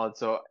dance a lot.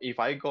 So if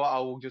I go, I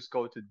will just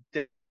go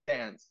to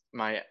dance.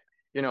 My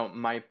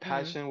Mm,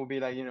 passion will be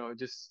like,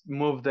 just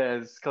move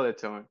the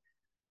skeleton.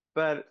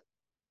 But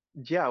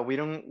yeah, we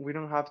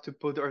don't have to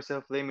put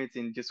ourselves limits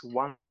in just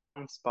one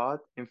spot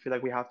and feel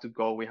like we have to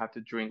go, we have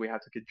to drink, we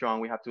have to get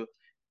drunk, we have to.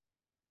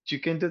 You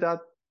can do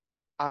that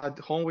at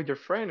home with your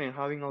friend and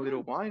having a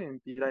little mm, wine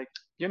and be like,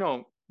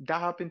 that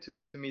happened to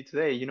me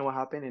today. You know what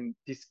happened? And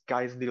this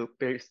guy's little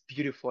bear is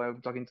beautiful.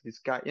 I'm talking to this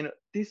guy.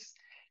 These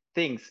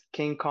things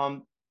can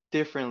come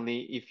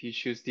differently if you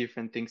choose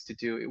different things to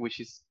do, which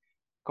is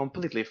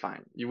completely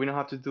fine. We don't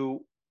have to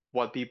do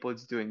what people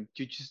is doing.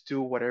 You just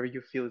do whatever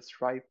you feel is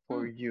right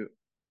for mm. you.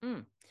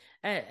 Mm.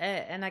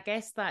 And I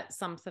guess that's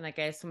something, I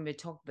guess, when we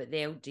talk about the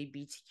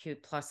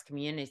LGBTQ plus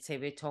community,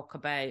 we talk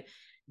about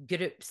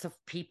groups of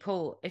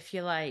people, if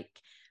you like,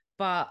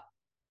 but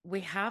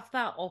we have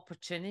that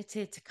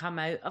opportunity to come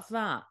out of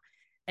that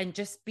and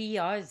just be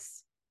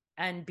us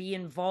and be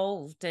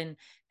involved in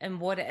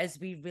what it is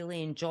we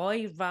really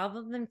enjoy,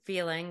 rather than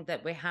feeling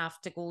that we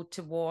have to go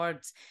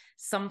towards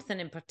something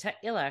in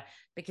particular,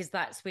 because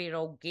that's where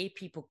all gay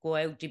people go,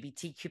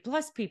 LGBTQ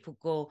plus people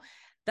go.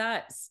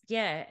 That's,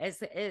 yeah,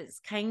 it's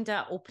kind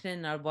of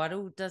opening our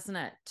world, doesn't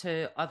it,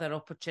 to other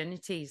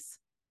opportunities.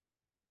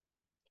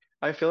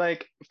 I feel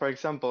like, for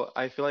example,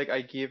 I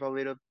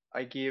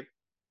give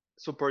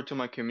support to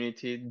my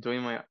community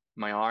doing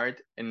my art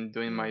and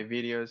doing Mm, my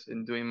videos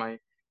and doing my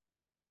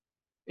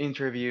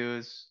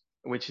interviews,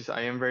 which is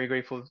I am very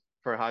grateful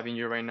for having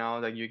you right now,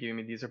 that you're giving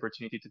me this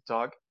opportunity to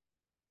talk.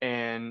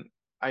 And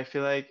I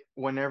feel like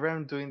whenever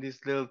I'm doing these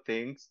little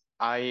things,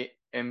 I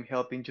am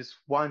helping just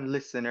one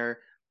listener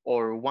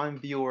or one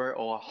viewer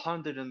or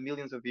 100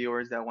 millions of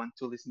viewers that want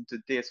to listen to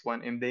this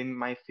one and they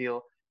might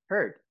feel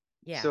heard.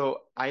 yeah.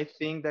 So I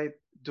think that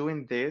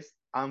doing this,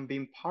 I'm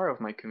being part of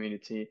my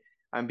community.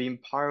 I'm being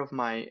part of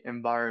my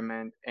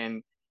environment.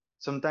 And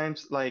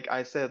sometimes, like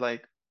I said,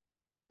 like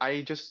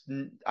I just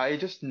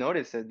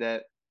noticed it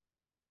that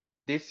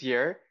this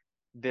year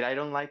that I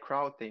don't like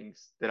crowd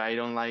things, that I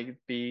don't like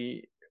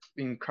be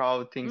in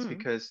crowd things Mm,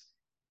 because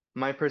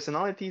my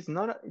personality is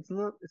not it's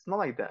not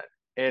like that.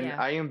 And yeah.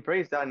 I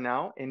embrace that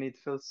now and it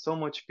feels so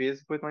much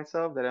peace with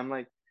myself that I'm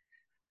like,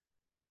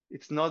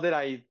 it's not that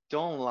I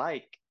don't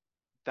like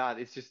that,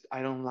 it's just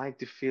I don't like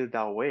to feel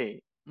that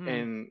way. Mm,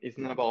 And it's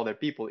not about other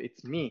people,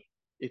 it's me.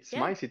 It's yeah.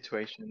 my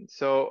situation.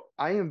 So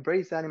I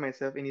embrace that in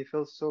myself and it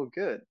feels so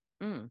good.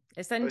 Mm.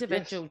 It's But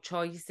yes, individual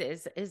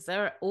choices. Is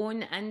our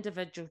own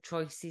individual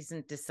choices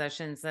and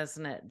decisions,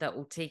 isn't it, that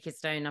will take us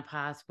down a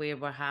path where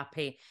we're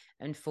happy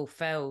and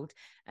fulfilled.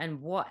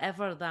 And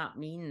whatever that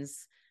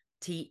means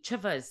to each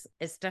of us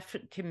is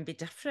different, can be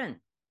different,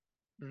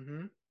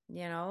 mm-hmm,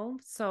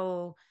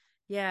 So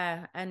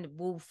yeah, and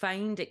we'll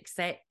find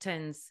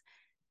acceptance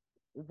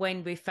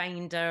when we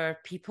find our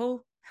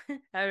people,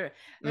 our,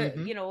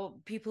 mm-hmm,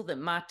 people that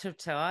matter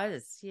to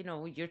us.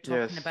 You're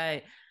talking yes.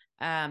 about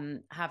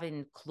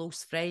having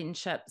close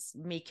friendships,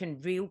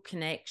 making real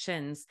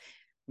connections,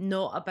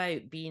 not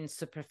about being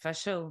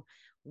superficial,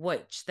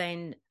 which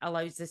then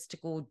allows us to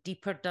go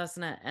deeper,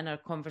 doesn't it, in our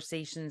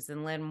conversations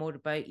and learn more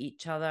about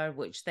each other,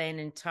 which then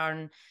in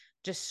turn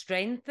just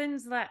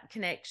strengthens that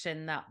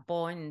connection, that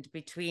bond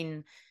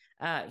between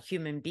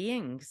human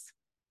beings.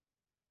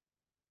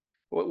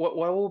 What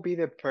will be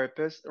the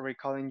purpose,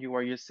 recalling you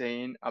what you're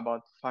saying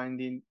about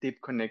finding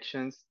deep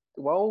connections?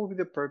 What will be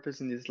the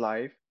purpose in this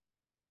life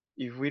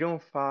if we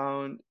don't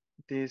find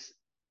this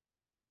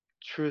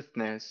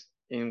truthness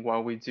in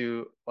what we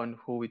do on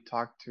who we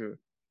talk to?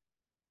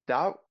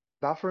 That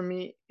that for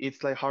me,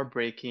 it's like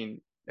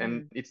heartbreaking.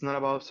 And Mm, it's not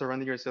about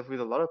surrounding yourself with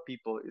a lot of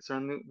people. It's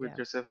surrounding with yeah.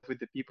 yourself with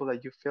the people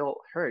that you feel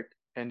hurt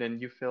and then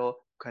you feel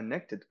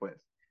connected with.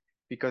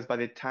 Because by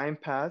the time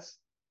pass,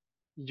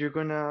 you're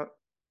gonna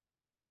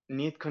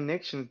need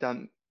connections that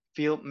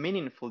feel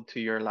meaningful to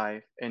your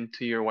life and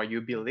to your what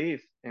you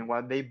believe and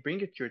what they bring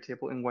to your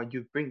table and what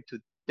you bring to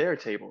their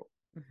table.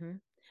 Mm-hmm.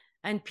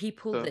 And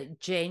people So that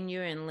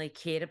genuinely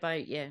care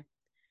about you.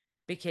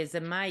 Because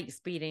in my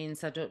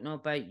experience, I don't know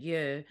about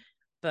you,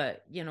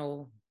 but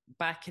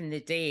back in the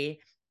day,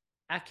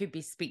 I could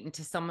be speaking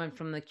to someone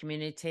from the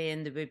community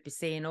and they would be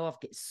saying, "Oh, I've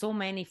got so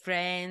many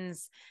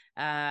friends.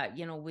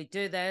 We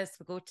do this,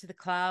 we go to the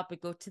club, we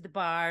go to the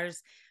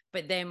bars."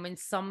 But then when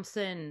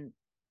something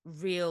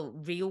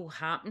real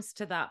happens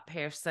to that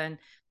person,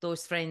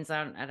 those friends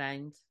aren't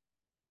around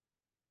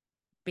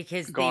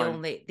because they gone.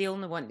 only they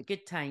only want the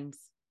good times.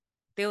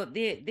 They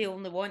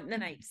only want the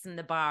nights and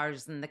the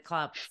bars and the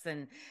clubs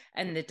and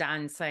the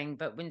dancing.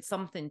 But when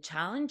something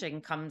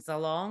challenging comes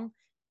along,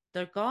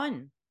 they're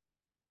gone.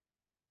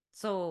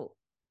 So,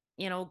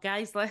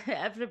 guys,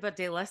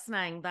 everybody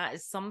listening, that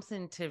is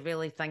something to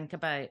really think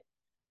about.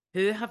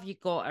 Who have you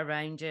got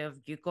around you? Have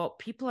you got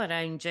people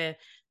around you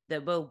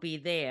that will be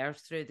there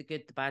through the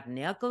good, the bad, and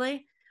the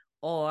ugly?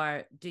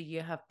 Or do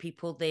you have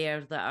people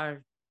there that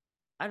are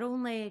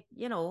only,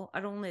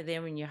 are only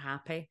there when you're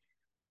happy?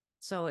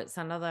 So it's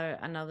another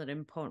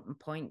important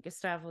point,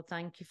 Gustavo.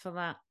 Thank you for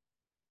that.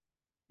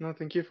 No,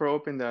 thank you for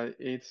opening that.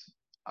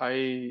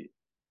 I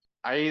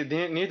I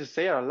didn't need to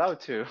say it out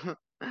loud too.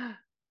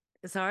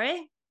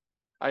 Sorry?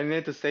 I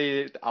need to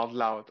say it out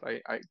loud.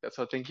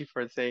 So thank you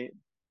for saying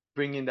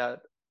bringing that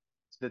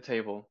to the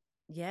table.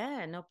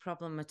 Yeah, no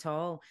problem at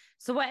all.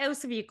 So what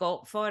else have you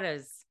got for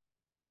us?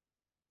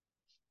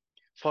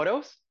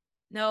 Photos?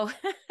 No.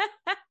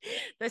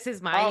 this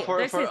is Ah, my for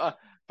this for is uh,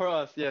 for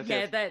us, yes, yeah,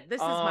 yes. that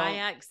this is my Um,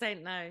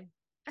 accent now.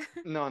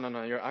 no, no,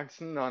 no, your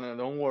accent, no, no,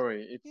 don't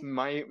worry. It's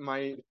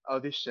my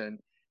audition.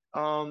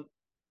 Um,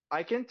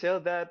 I can tell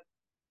that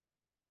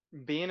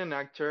being an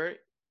actor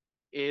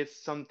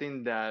is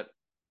something that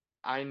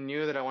I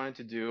knew that I wanted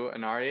to do,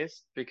 an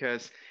artist,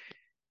 because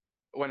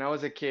when I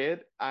was a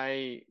kid,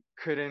 I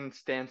couldn't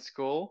stand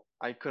school.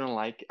 I didn't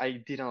like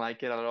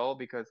it at all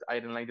because I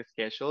didn't like the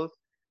schedules.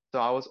 So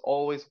I was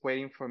always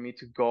waiting for me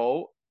to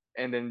go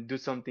and then do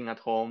something at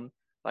home,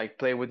 like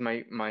play with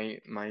my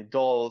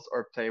dolls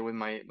or play with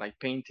my like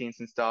paintings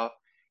and stuff.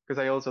 Because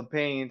I also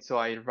paint, so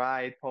I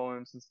write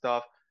poems and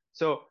stuff.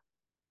 So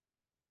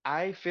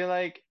I feel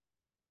like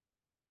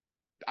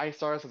I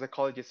started as a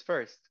psychologist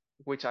first,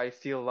 which I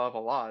still love a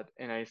lot,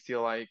 and I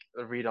still like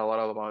read a lot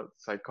about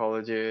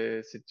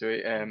psychology,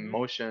 Mm-hmm.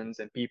 emotions,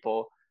 and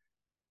people.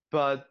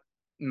 But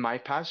my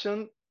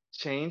passion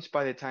changed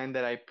by the time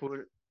that I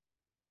put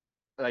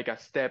like a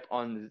step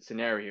on the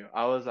scenario.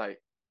 I was like,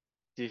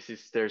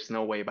 there's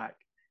no way back.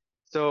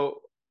 So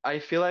I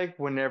feel like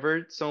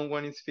whenever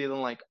someone is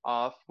feeling like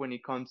off when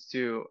it comes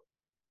to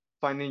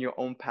finding your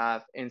own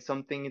path and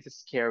something is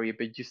scary,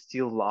 but you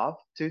still love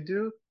to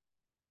do,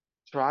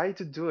 try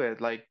to do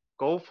it. Like,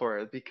 go for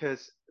it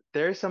because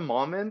there's a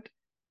moment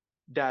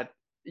that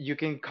you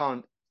can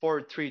count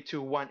 4, 3,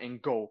 2, 1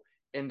 and go.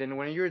 And then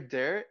when you're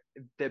there,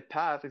 the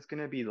path is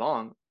gonna be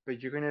long,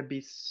 but you're gonna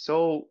be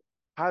so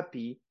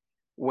happy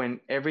when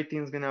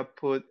everything's gonna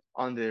put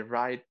on the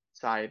right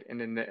side and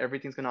then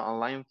everything's gonna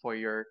align for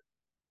your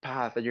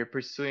path that you're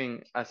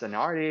pursuing as an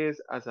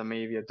artist, as a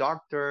maybe a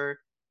doctor,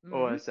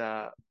 or Mm-hmm. as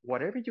a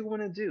whatever you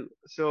want to do.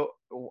 So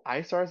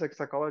I started as a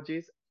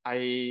psychologist.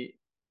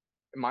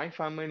 My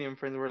family and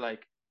friends were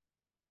like,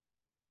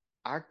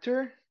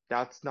 actor,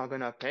 that's not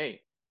gonna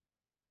pay.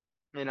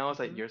 And I was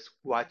like, Mm-hmm. just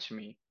watch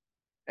me.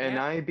 And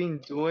Yep. I've been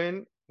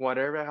doing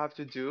whatever I have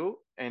to do,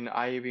 and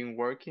I've been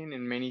working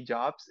in many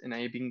jobs, and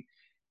I've been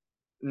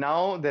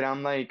now that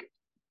I'm like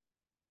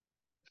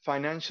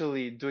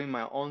financially doing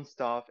my own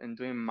stuff and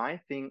doing my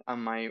thing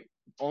on my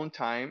own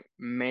time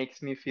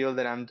makes me feel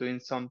that I'm doing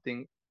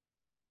something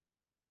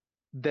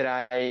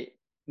that I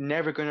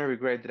never gonna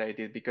regret that I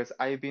did because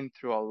I've been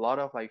through a lot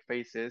of like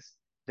phases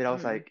that I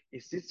was Mm-hmm. like,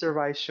 is this the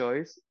right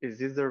choice? Is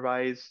this the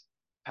right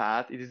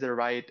path? Is this the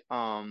right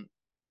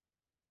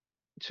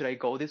should I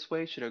go this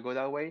way? Should I go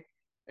that way?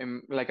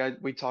 And like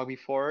we talked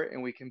before,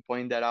 and we can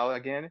point that out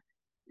again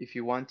if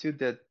you want to,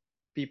 that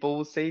people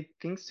will say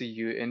things to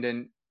you, and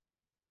then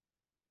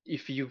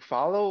if you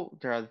follow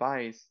their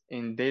advice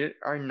and they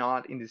are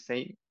not in the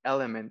same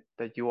element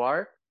that you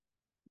are,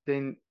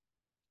 then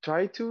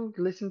try to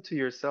listen to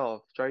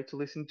yourself. Try to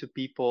listen to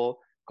people,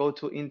 go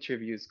to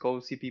interviews, go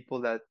see people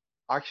that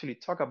actually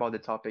talk about the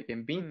topic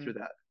and been through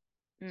that.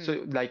 Mm-hmm.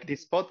 So like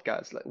this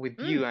podcast, like with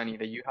Mm. you, Annie,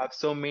 that you have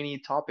so many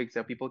topics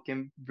that people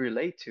can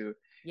relate to, and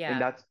Yeah.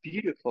 that's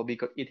beautiful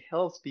because it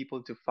helps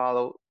people to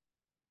follow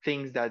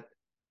things that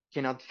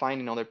cannot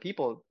find in other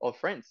people or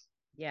friends.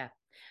 Yeah.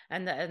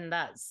 And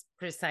that's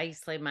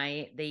precisely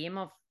the aim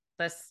of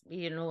this,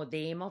 the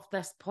aim of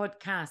this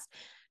podcast.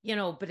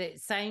 But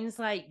it sounds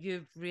like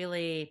you've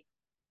really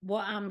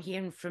what I'm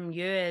hearing from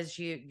you is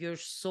you're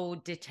so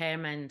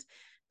determined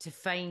to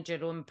find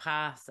your own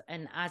path.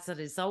 And as a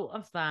result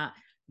of that,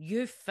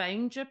 you've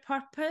found your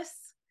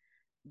purpose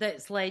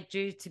that's led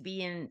you to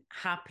being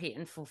happy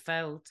and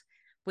fulfilled.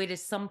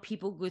 Whereas some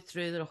people go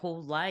through their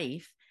whole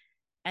life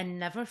and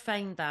never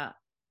find that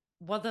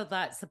whether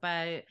that's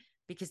about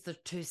because they're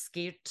too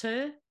scared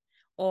to,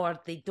 or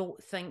they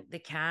don't think they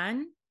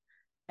can,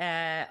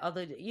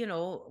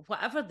 or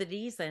whatever the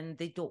reason,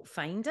 they don't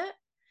find it.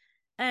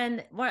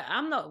 And well,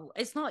 I'm not.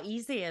 It's not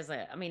easy, is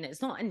it? I mean, No.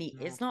 it's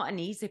not an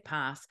easy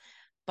path,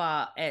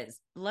 but it's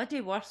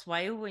bloody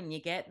worthwhile when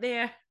you get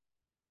there.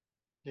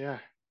 Yeah.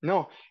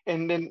 No.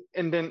 And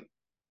then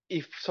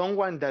if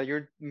someone that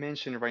you're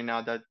mentioning right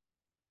now that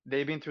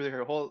they've been through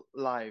their whole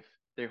life,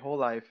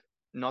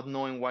 not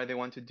knowing what they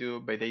want to do,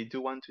 but they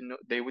do want to know,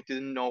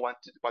 didn't know what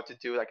to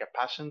do, like a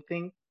passion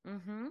thing.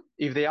 Mm-hmm.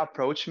 If they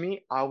approach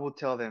me, I will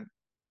tell them,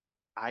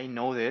 I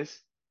know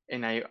this,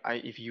 and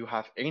if you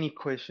have any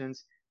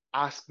questions,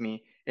 ask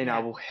me, and I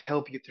Yeah. will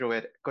help you through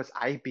it because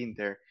I've been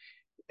there,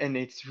 and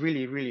it's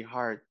really, really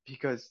hard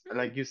because, Mm.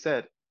 like you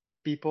said,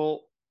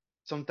 people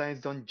sometimes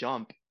don't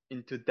jump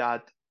into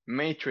that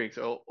matrix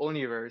or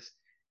universe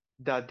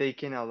that they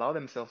can allow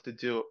themselves to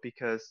do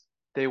because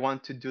they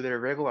want to do their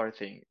regular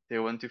thing. They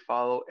want to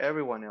follow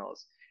everyone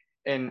else.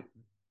 Yeah. And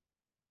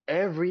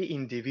every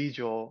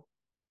individual,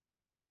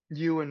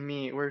 you and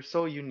me, we're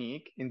so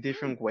unique in Mm.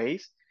 different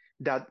ways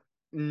that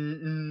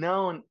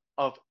none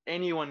of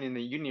anyone in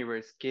the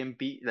universe can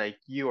be like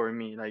you or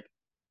me. Like,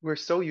 we're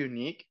so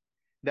unique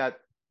that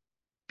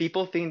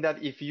people think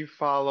that if you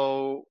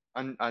follow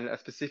a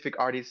specific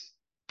artist,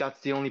 that's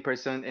the only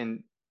person,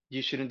 and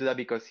you shouldn't do that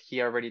because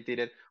he already did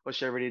it, or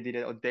she already did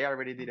it, or they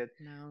already did it.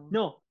 No.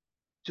 No,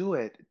 do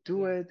Yeah.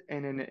 it,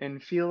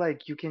 and feel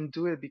like you can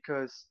do it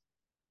because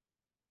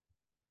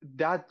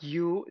that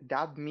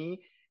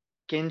me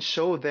can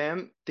show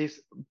them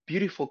this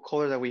beautiful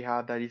color that we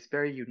have that is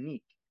very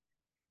unique.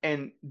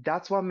 And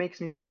that's what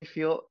makes me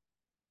feel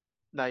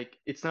like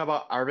it's not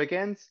about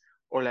arrogance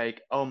or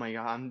like, oh my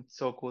God, I'm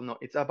so cool. No,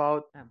 it's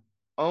about Um,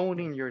 yeah.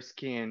 owning your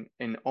skin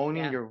and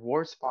owning Yeah. your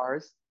worst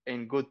parts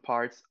and good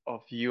parts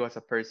of you as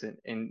a person.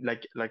 And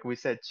like we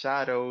said,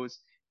 shadows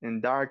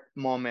and dark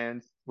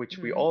moments, which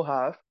we Mm-hmm. all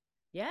have,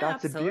 Yeah,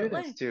 that's the beautiness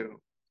absolutely.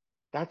 too.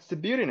 That's the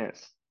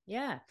beautiness.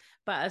 Yeah.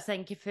 But I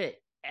think if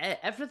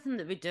everything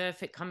that we do,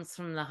 if it comes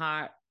from the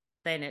heart,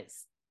 then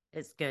it's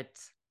good.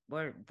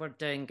 We're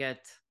doing good.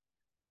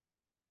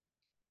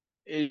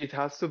 It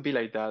has to be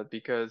like that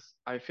because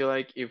I feel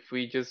like if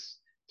we just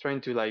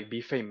trying to like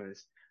be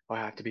famous, oh, I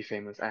have to be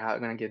famous.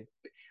 Gonna get.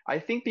 I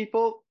think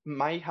people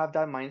might have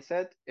that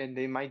mindset and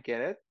they might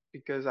get it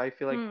because I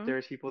feel like Mm.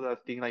 there's people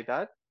that think like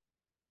that.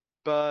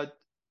 But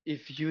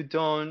if you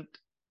don't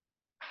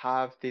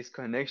have this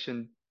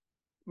connection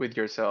with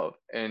yourself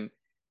and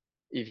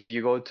if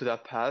you go to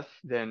that path,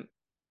 then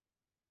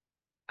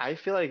I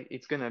feel like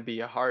it's gonna be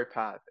a hard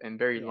path and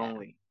very Yeah.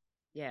 lonely.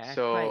 Yeah.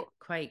 So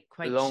Quite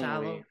lonely,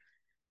 shallow.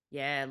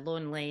 Yeah.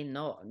 Lonely,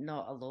 not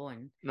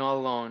alone. not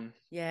alone.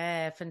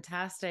 Yeah,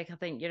 fantastic. I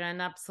think you're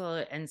an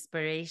absolute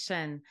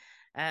inspiration.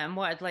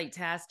 What I'd like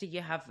to ask, do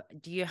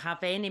you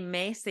have any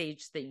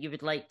message that you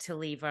would like to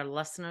leave our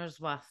listeners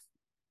with?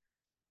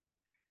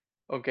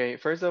 Okay,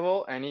 first of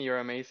all, Annie, you're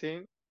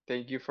amazing.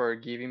 Thank you for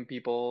giving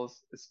people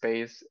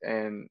space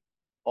and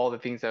all the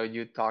things that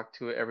you talk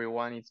to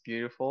everyone. It's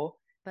beautiful,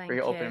 very Thank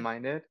you.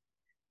 open-minded.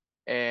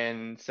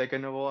 And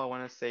second of all, I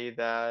want to say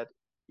that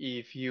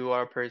if you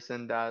are a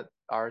person that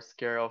are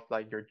scared of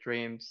like your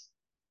dreams,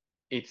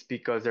 it's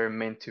because they're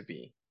meant to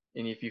be.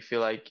 And if you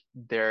feel like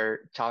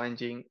they're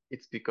challenging,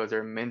 it's because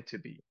they're meant to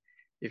be.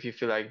 If you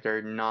feel like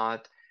they're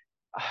not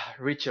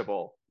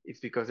reachable, it's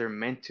because they're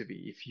meant to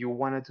be. If you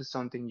want to do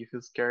something, you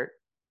feel scared,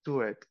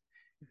 do it.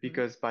 Hmm.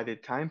 Because by the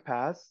time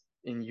pass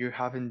and you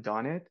haven't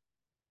done it,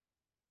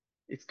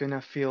 it's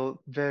gonna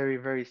feel very,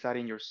 very sad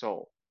in your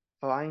soul.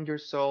 Find your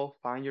soul,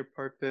 find your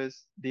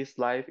purpose. This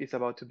life is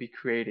about to be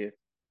creative.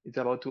 It's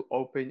about to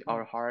open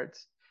our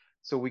hearts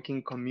so we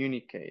can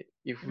communicate.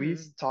 If we Mm.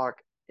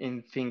 stuck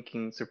in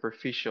thinking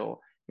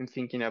superficial, in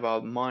thinking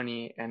about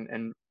money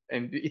and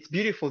it's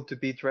beautiful to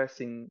be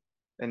dressing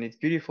and it's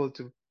beautiful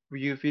to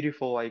use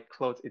beautiful like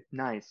clothes. It's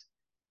nice,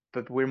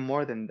 but we're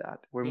more than that.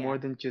 We're more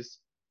Yeah. than just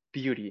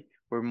beauty.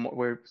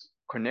 We're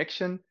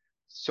connection,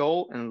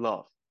 soul, and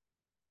love.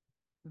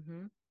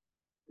 Hmm.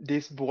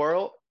 This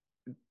world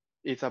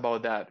is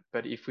about that.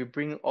 But if we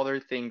bring other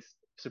things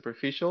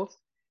superficial,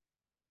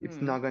 it's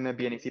Mm. not gonna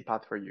be an easy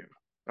path for you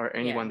or Yeah.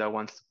 anyone that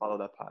wants to follow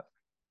that path.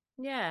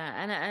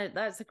 Yeah. And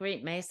that's a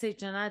great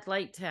message. And I'd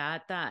like to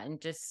add that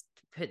and just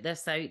put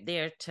this out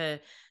there to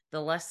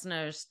the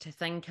listeners to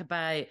think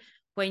about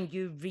when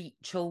you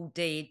reach old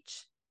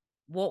age,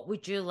 what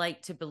would you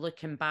like to be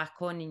looking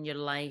back on in your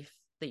life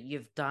that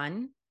you've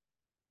done?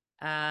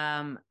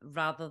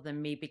 Rather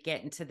than maybe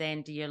getting to the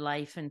end of your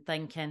life and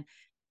thinking,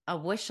 I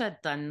wish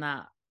I'd done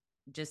that.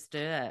 Just do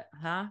it,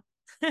 huh?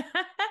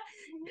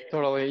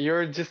 Totally,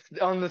 you're just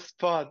on the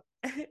spot,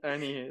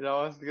 Annie. That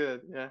was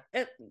good. Yeah.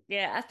 It,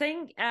 yeah, I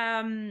think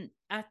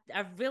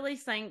I really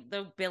think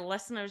there'll be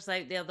listeners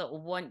out there that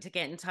will want to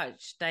get in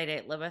touch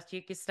directly with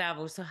you,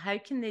 Gustavo. So how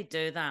can they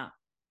do that?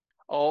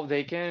 Oh,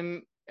 they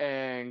can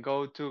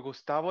go to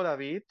Gustavo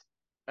David.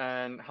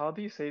 And how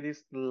do you say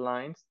these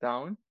lines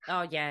down?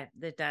 Oh yeah,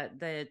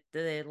 the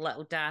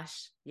little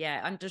dash,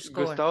 yeah,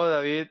 underscore.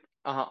 Gustavo David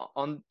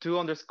On 2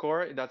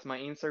 underscore, that's my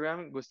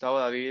Instagram,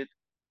 Gustavo David,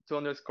 2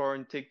 underscore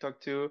on TikTok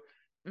too.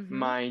 Mm-hmm.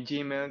 My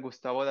Gmail,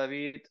 Gustavo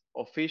David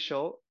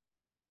official.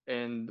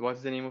 And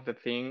what's the name of the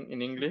thing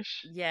in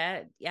English?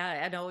 Yeah,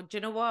 yeah, I know. Do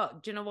you know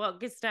what? Do you know what,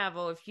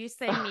 Gustavo? If you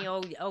send me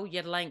all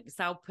your links,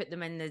 I'll put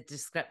them in the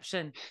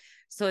description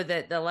so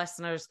that the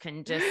listeners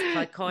can just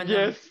click on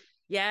them. Yes,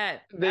 Yeah,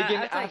 they can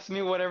I think ask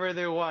me whatever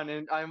they want,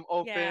 and I'm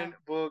yeah, open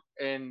book,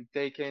 and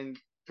they can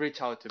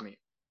reach out to me.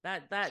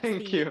 that's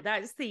Thank you.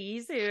 the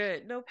easy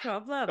route, no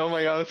problem. Oh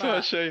my God, I'm so But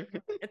ashamed.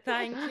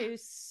 thank you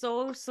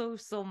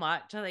so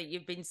much. I think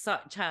you've been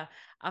such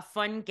a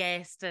fun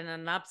guest and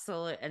an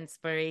absolute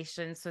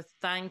inspiration. So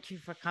thank you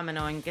for coming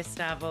on,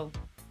 Gustavo.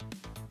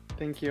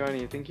 Thank you,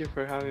 Annie. Thank you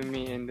for having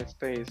me in the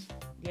space.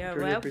 You're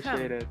Truly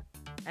appreciate welcome. it.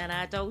 And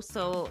I'd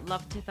also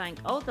love to thank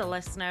all the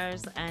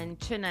listeners and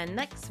tune in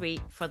next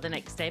week for the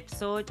next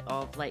episode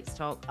of Let's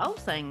Talk All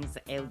Things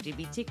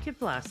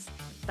LGBTQ.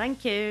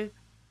 Thank you.